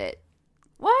scared of it.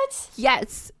 What?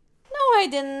 Yes. No, I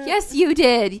didn't. Yes, you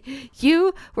did.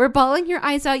 You were bawling your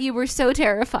eyes out. You were so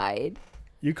terrified.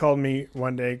 You called me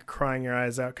one day crying your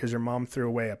eyes out because your mom threw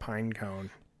away a pine cone.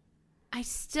 I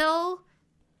still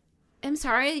am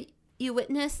sorry you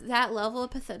witnessed that level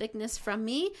of patheticness from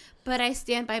me, but I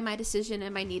stand by my decision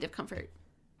and my need of comfort.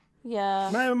 Yeah.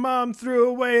 My mom threw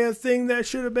away a thing that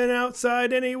should have been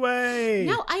outside anyway.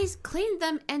 No, I cleaned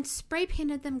them and spray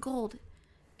painted them gold.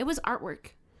 It was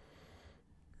artwork.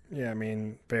 Yeah, I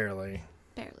mean, barely.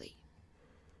 Barely.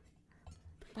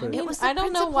 I mean, It was the I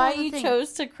don't know principle why of the you thing.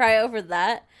 chose to cry over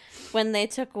that when they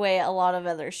took away a lot of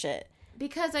other shit.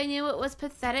 Because I knew it was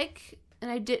pathetic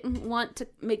and I didn't want to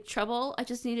make trouble. I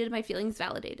just needed my feelings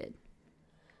validated.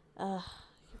 Ugh,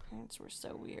 your parents were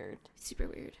so weird. Super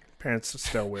weird. Parents are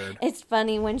still weird. It's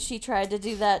funny when she tried to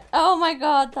do that. Oh my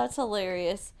god, that's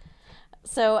hilarious.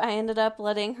 So I ended up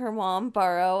letting her mom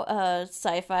borrow a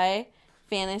sci-fi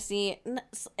fantasy.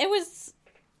 It was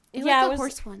It Yeah, was it the was-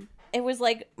 horse one. it was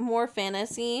like more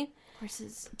fantasy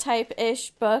Horses. type-ish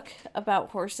book about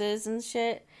horses and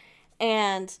shit.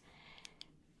 And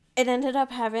it ended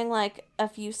up having like a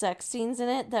few sex scenes in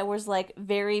it that was like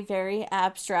very, very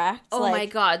abstract. Oh like, my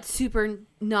god, super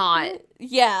not.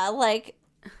 Yeah, like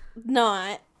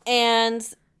not. And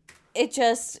it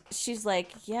just, she's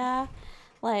like, yeah,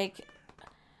 like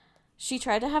she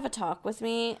tried to have a talk with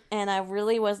me and I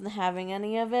really wasn't having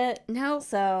any of it. No.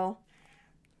 So,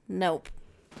 nope.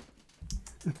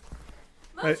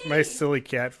 My silly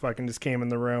cat fucking just came in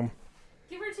the room.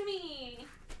 Give her to me.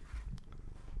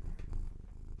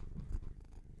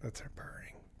 That's her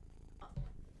purring.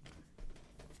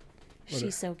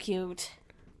 She's so cute.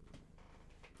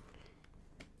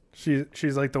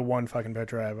 She's like the one fucking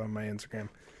picture I have on my Instagram.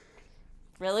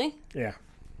 Really? Yeah.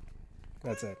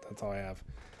 That's it. That's all I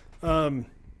have.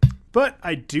 But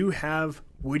I do have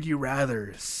Would You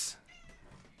Rathers.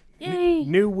 Yay.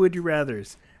 New Would You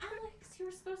Rathers. Alex, you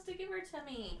were supposed to give her to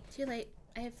me. Too late.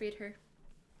 I have freed her.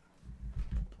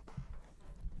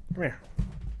 Come here.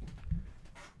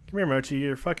 Come here, Mochi.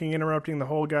 You're fucking interrupting the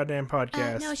whole goddamn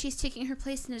podcast. No, she's taking her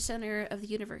place in the center of the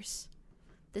universe.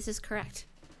 This is correct.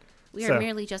 We So- are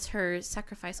merely just her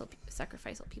sacrificial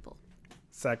people.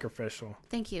 Sacrificial.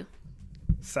 Thank you.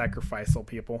 Sacrificial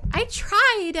people. I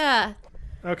tried.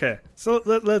 Okay, so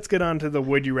let's get on to the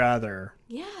Would You Rather.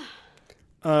 Yeah.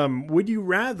 Would you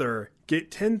rather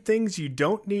get 10 things you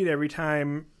don't need every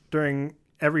time during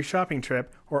every shopping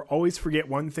trip, or always forget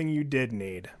one thing you did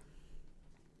need?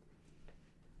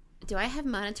 Do I have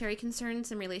monetary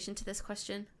concerns in relation to this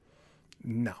question?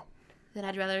 No. Then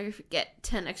I'd rather get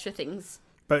 10 extra things.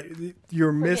 But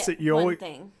you're missing. You one always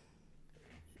thing.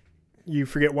 you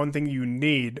forget one thing you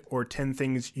need, or 10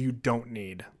 things you don't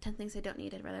need. 10 things I don't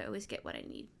need. I'd rather always get what I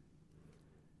need.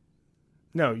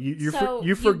 No, you So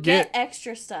you forget. You get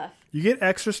extra stuff. You get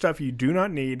extra stuff you do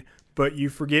not need, but you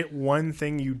forget one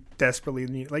thing you desperately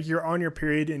need. Like you're on your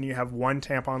period and you have one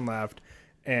tampon left,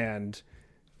 and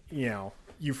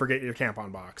you forget your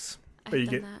tampon box. But I've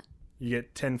done that. you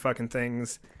get 10 fucking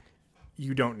things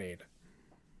you don't need,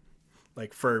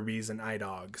 like Furbies and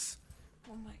iDogs.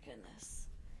 Oh my goodness.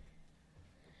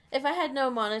 If I had no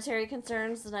monetary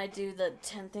concerns, then I'd do the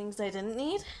 10 things I didn't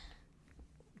need.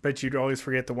 But you'd always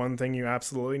forget the one thing you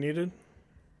absolutely needed.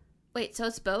 Wait, so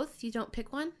it's both? You don't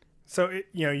pick one? So,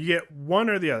 you get one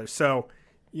or the other. So,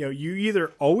 you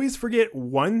either always forget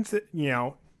one,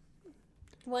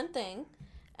 One thing,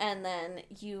 and then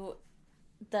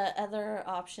the other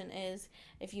option is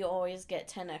if you always get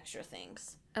 10 extra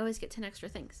things. I always get 10 extra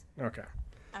things. Okay.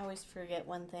 I always forget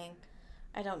one thing.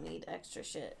 I don't need extra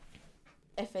shit.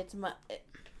 If it's my...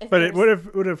 But what if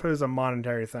it was a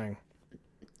monetary thing?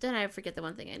 Then I forget the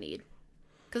one thing I need.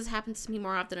 Because it happens to me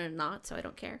more often than not, so I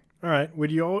don't care. All right.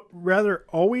 Would you rather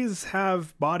always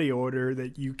have body odor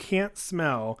that you can't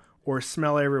smell or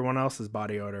smell everyone else's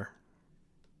body odor?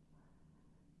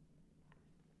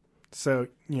 So,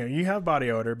 you have body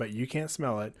odor, but you can't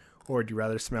smell it, or would you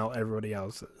rather smell everybody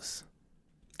else's?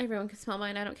 Everyone can smell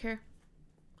mine. I don't care.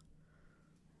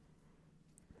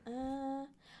 I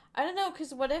don't know,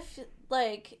 because what if,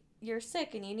 like, you're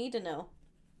sick and you need to know?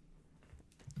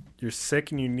 You're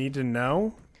sick and you need to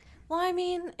know? Well, I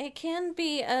mean, it can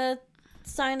be a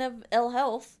sign of ill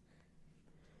health.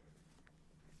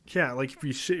 Yeah, like if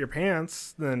you shit your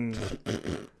pants, then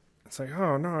it's like,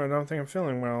 oh, no, I don't think I'm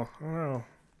feeling well. Oh, no.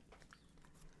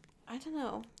 I don't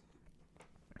know.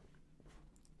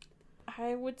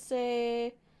 I would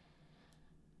say...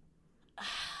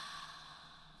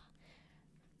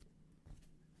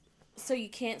 So you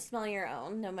can't smell your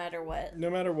own, no matter what?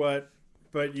 No matter what,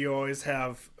 but you always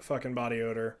have fucking body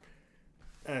odor,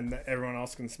 and everyone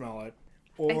else can smell it.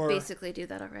 Or I basically do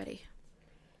that already.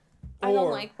 I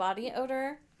don't like body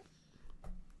odor.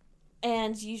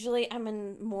 And usually I'm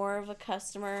in more of a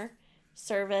customer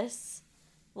service,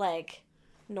 like,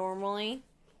 normally,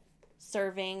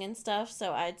 serving and stuff.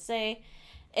 So I'd say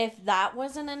if that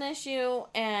wasn't an issue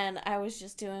and I was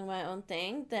just doing my own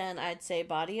thing, then I'd say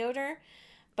body odor.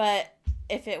 But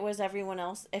if it was everyone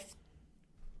else, if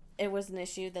it was an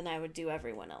issue, then I would do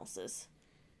everyone else's.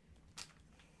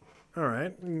 All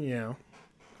right, yeah.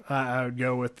 I would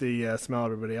go with the smell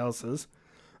everybody else's.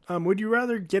 Would you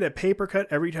rather get a paper cut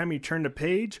every time you turned a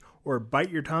page or bite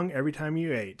your tongue every time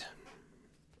you ate?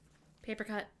 Paper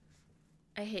cut.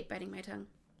 I hate biting my tongue.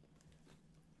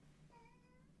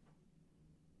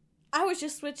 I would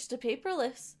just switch to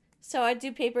paperless. So I'd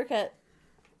do paper cut.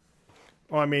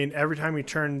 Well, I mean, every time you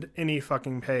turned any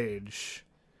fucking page.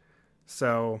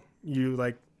 So you,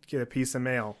 like, get a piece of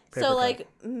mail. Paper So, cut. like,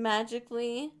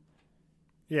 magically...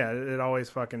 Yeah, it always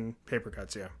fucking paper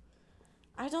cuts you.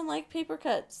 I don't like paper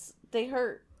cuts. They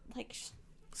hurt. Like,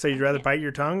 So you'd rather bite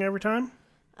your tongue every time?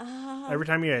 Every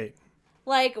time you ate?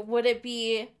 like, would it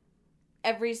be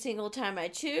every single time I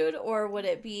chewed, or would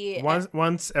it be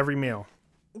Once every meal.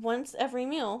 once every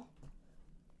meal?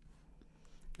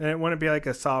 And it wouldn't be like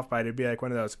a soft bite. It'd be like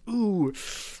one of those, ooh,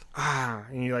 ah.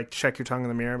 And you, like, check your tongue in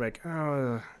the mirror, like,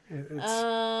 oh, it's...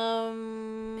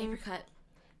 Paper cut.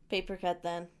 Paper cut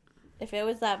then. If it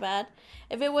was that bad.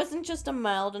 If it wasn't just a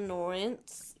mild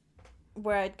annoyance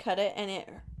where I'd cut it and it,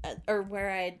 or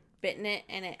where I'd bitten it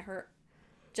and it hurt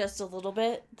just a little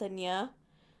bit, then yeah.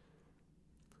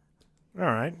 All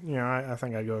right. I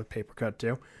think I'd go with paper cut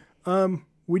too.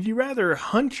 Would you rather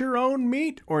hunt your own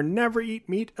meat or never eat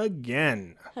meat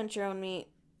again? Hunt your own meat.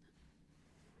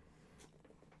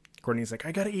 Courtney's like,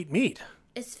 I gotta eat meat.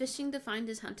 Is fishing defined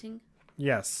as hunting?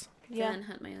 Yes. Yeah. Then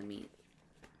hunt my own meat.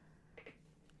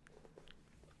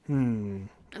 Hmm.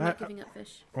 I'm not giving up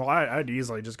fish. Well, I'd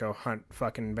easily just go hunt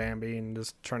fucking Bambi and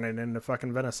just turn it into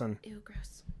fucking venison. Ew,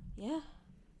 gross. Yeah.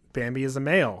 Bambi is a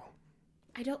male.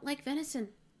 I don't like venison.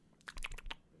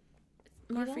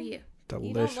 More for you. Delicious.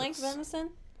 You don't like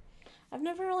venison? I've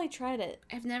never really tried it.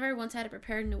 I've never once had it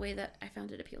prepared in a way that I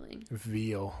found it appealing.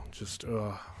 Veal. Just,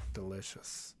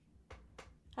 delicious.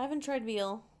 I haven't tried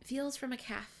veal. Veal's from a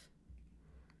calf.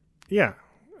 Yeah,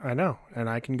 I know. And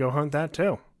I can go hunt that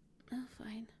too. Oh,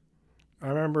 fine. I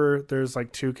remember there's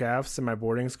like 2 calves in my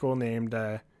boarding school named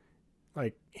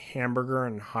like hamburger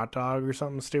and hot dog or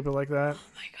something stupid like that.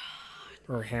 Oh my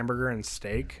god. Or hamburger and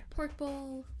steak. Pork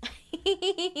bowl.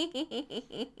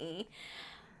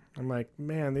 I'm like,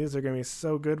 man, these are gonna be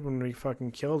so good when we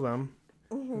fucking kill them.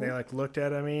 Mm-hmm. And they like looked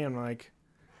at me and like,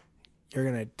 you're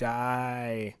gonna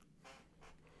die.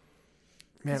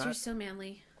 Man, You're so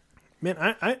manly.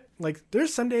 I like.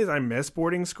 There's some days I miss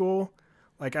boarding school.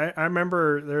 Like I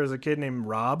remember there was a kid named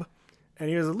Rob, and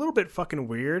he was a little bit fucking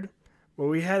weird. But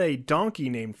we had a donkey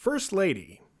named First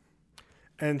Lady,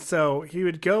 and so he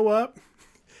would go up,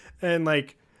 and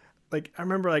like I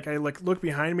remember like I like looked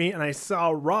behind me and I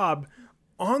saw Rob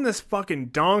on this fucking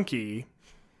donkey,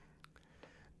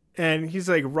 and he's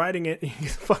like riding it. And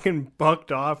he's fucking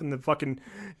bucked off, and the fucking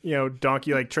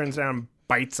donkey like turns down and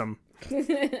bites him.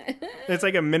 It's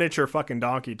like a miniature fucking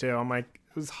donkey too. I'm like,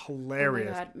 it was hilarious.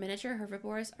 Oh my god, miniature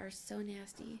herbivores are so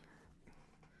nasty.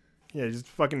 Yeah, just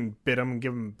fucking bit him and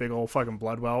give him a big old fucking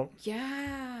blood welt.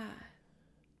 Yeah.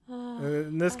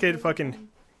 And this kid fucking,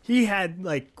 he had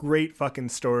like great fucking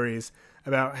stories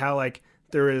about how like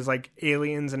there was like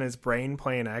aliens in his brain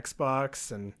playing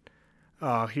Xbox, and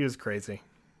he was crazy.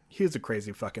 He was a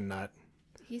crazy fucking nut.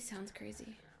 He sounds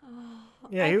crazy.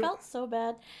 Yeah, I felt so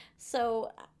bad.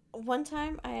 So one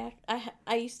time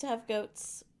I used to have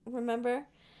goats. Remember?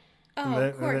 Oh,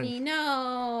 then- Courtney,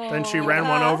 no. Then she ran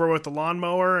one over with the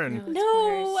lawnmower, and No. It's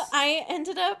No, worse. I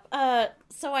ended up.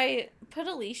 So I put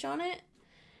a leash on it,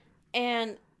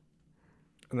 and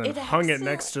then it hung it accident-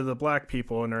 next to the black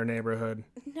people in our neighborhood.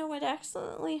 no, it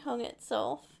accidentally hung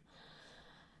itself.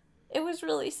 It was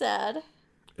really sad.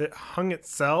 It hung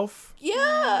itself?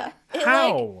 Yeah. It,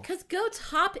 How? Because goats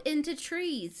hop into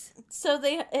trees. So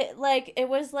it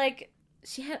was like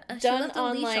She done left a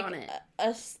on leash like on it.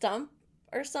 a stump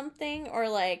or something, or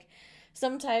like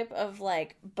some type of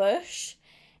like bush,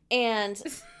 and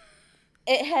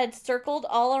it had circled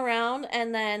all around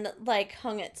and then like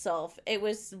hung itself. It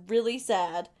was really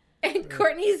sad. And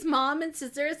Courtney's mom and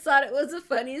sisters thought it was the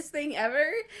funniest thing ever.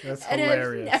 That's and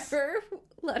hilarious. I've never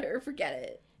let her forget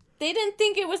it. They didn't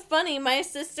think it was funny. My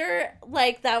sister,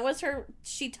 like, that was her.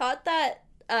 She taught that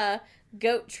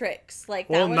goat tricks. Like,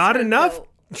 that Well, was not her enough goat.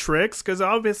 tricks, because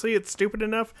obviously it's stupid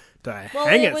enough to Well,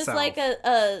 hang it was itself. like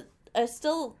a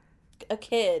still a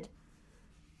kid.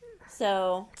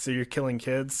 So So you're killing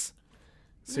kids?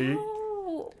 So you,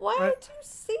 no, why What? would you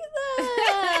say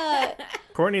that?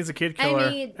 Courtney's a kid killer,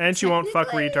 mean, and she won't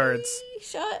fuck technically- retards.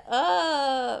 Shut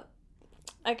up.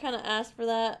 I kind of asked for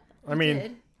that. I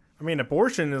mean,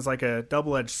 abortion is like a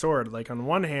double-edged sword. Like on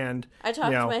one hand, I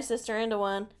talked you know, my sister into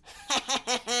one.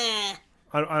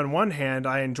 on one hand,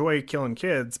 I enjoy killing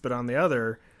kids, but on the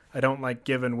other, I don't like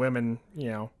giving women,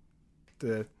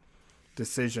 the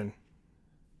decision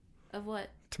Of what?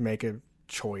 to make a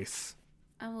choice.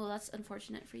 Oh, well, that's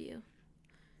unfortunate for you.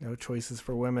 No choices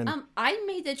for women. I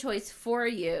made the choice for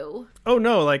you. Oh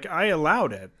no, like I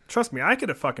allowed it. Trust me, I could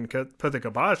have fucking put the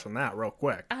kibosh on that real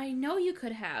quick. I know you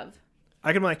could have.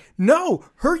 I can be like, no,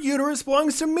 her uterus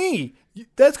belongs to me.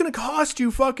 That's gonna cost you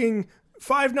fucking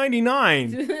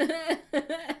 $5.99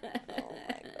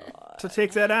 to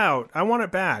take that out. I want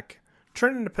it back.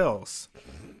 Turn it into pills.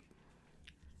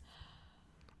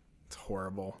 It's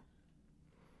horrible.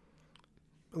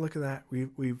 But look at that.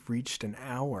 We've reached an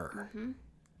hour.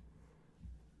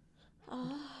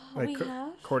 Like We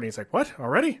have? Courtney's like, what?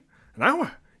 Already? An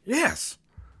hour? Yes.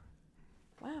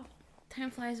 Wow. Time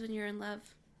flies when you're in love.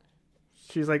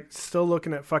 She's like still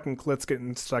looking at fucking clits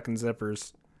getting stuck in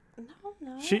zippers.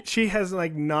 No. She has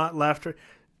like not left her.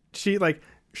 She like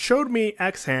showed me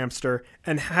X Hamster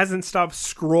and hasn't stopped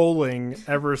scrolling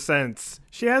ever since.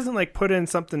 She hasn't like put in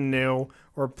something new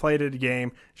or played a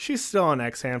game. She's still on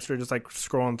X Hamster, just like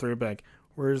scrolling through. Like,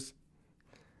 where's?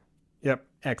 Yep,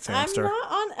 X Hamster. I'm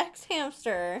not on X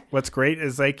Hamster. What's great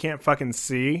is they can't fucking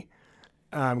see,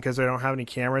 because we don't have any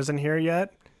cameras in here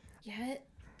yet. Yet?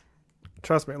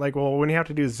 Trust me. Like, well, when you have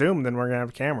to do Zoom, then we're gonna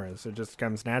have cameras. It just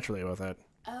comes naturally with it.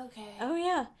 Okay. Oh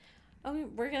yeah. Oh,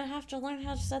 we're gonna have to learn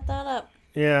how to set that up.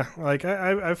 Yeah, like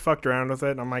I've fucked around with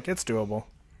it, and I'm like, it's doable.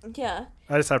 Yeah.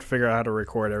 I just have to figure out how to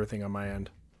record everything on my end.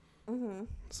 Mm-hmm.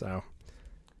 So,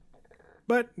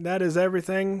 but that is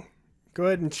everything. Go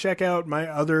ahead and check out my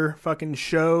other fucking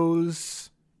shows.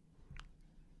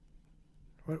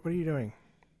 What are you doing?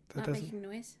 Not making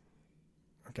noise.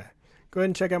 Okay. Go ahead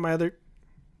and check out my other.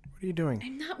 What are you doing?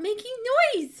 I'm not making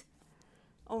noise.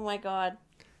 Oh my god.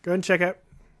 Go ahead and check out.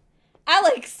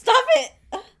 Alex, stop it!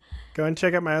 Go ahead and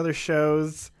check out my other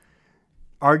shows.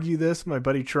 Argue This, my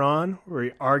buddy Tron, where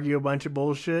we argue a bunch of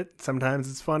bullshit. Sometimes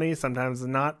it's funny, sometimes it's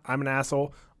not. I'm an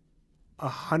asshole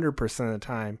 100% of the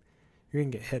time. You're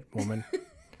gonna get hit, woman.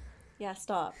 Yeah,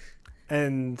 stop.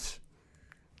 And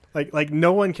like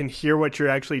no one can hear what you're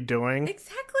actually doing.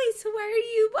 Exactly. So why are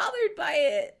you bothered by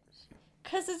it?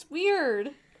 'Cause it's weird.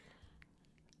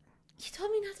 You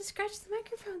told me not to scratch the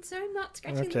microphone, so I'm not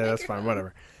scratching the Okay, microphone. that's fine,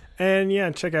 whatever. And yeah,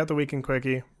 check out the Weekend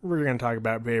Quickie. We're gonna talk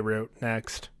about Beirut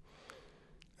next.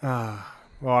 Well,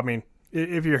 I mean,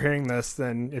 if you're hearing this,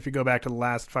 then if you go back to the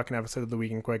last fucking episode of the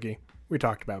Weekend Quickie, we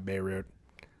talked about Beirut.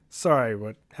 Sorry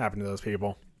what happened to those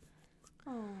people.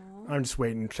 Aww. I'm just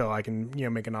waiting until I can,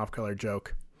 make an off-color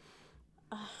joke.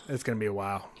 It's gonna be a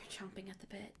while. You're chomping at the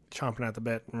bit. Chomping at the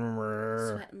bit.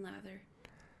 Sweat and lather.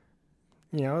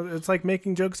 It's like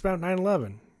making jokes about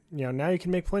 9/11. Now you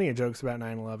can make plenty of jokes about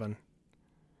 9/11.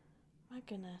 My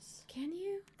goodness. Can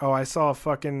you? Oh, I saw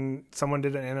someone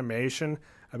did an animation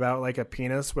about like a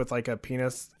penis with like a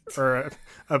penis or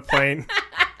a plane.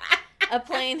 A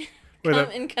plane.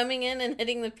 with coming in and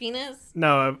hitting the penis.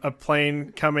 a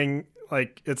plane coming,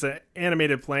 like, it's an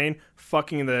animated plane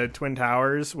fucking the Twin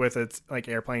Towers with its, like,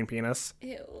 airplane penis.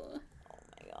 Ew.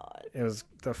 My God. It was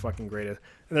the fucking greatest.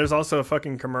 And there's also a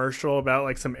fucking commercial about,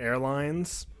 like, some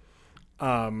airlines,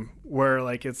 where,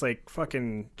 like, it's, like,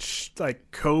 fucking,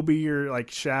 like, Kobe or, like,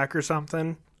 Shaq or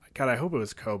something. God, I hope it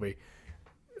was Kobe.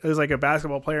 It was, like, a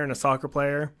basketball player and a soccer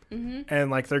player. Mm-hmm.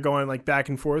 And, like, they're going, like, back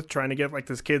and forth trying to get, like,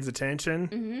 this kid's attention.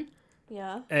 Mm-hmm.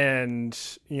 Yeah. And,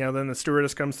 you know, then the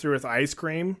stewardess comes through with ice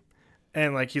cream.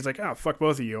 And, like, he's like, oh, fuck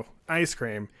both of you. Ice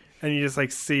cream. And you just,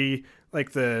 like, see,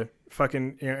 like, the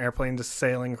fucking, you know, airplane just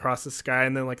sailing across the sky.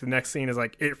 And then, like, the next scene is,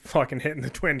 like, it fucking hitting the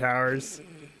Twin Towers.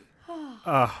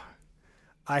 I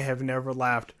have never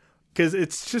laughed. Because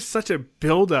it's just such a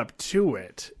build-up to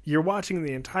it. You're watching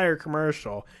the entire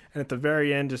commercial. And at the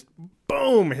very end, just,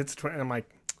 boom, hits the Twin. I'm like,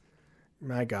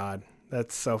 my God,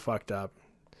 that's so fucked up.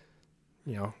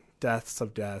 You know, deaths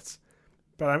of deaths.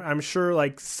 But I'm sure,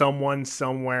 like, someone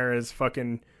somewhere is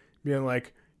fucking being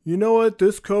like, you know what?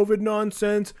 This COVID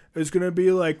nonsense is going to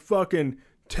be like fucking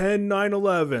 10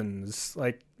 9/11s.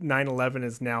 Like, 9/11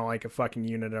 is now like a fucking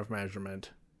unit of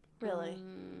measurement. Really?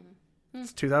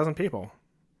 It's 2,000 people.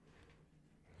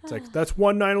 It's like, that's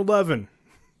one 9/11.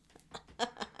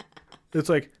 It's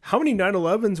like, how many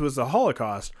 9/11s was the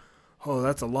Holocaust? Oh,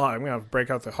 that's a lot. I'm going to have to break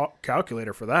out the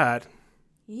calculator for that.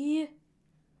 Yeah.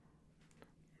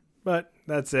 But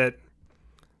that's it.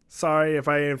 Sorry if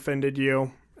I offended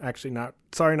you. Actually, not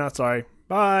sorry, not sorry.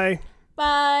 Bye.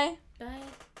 Bye.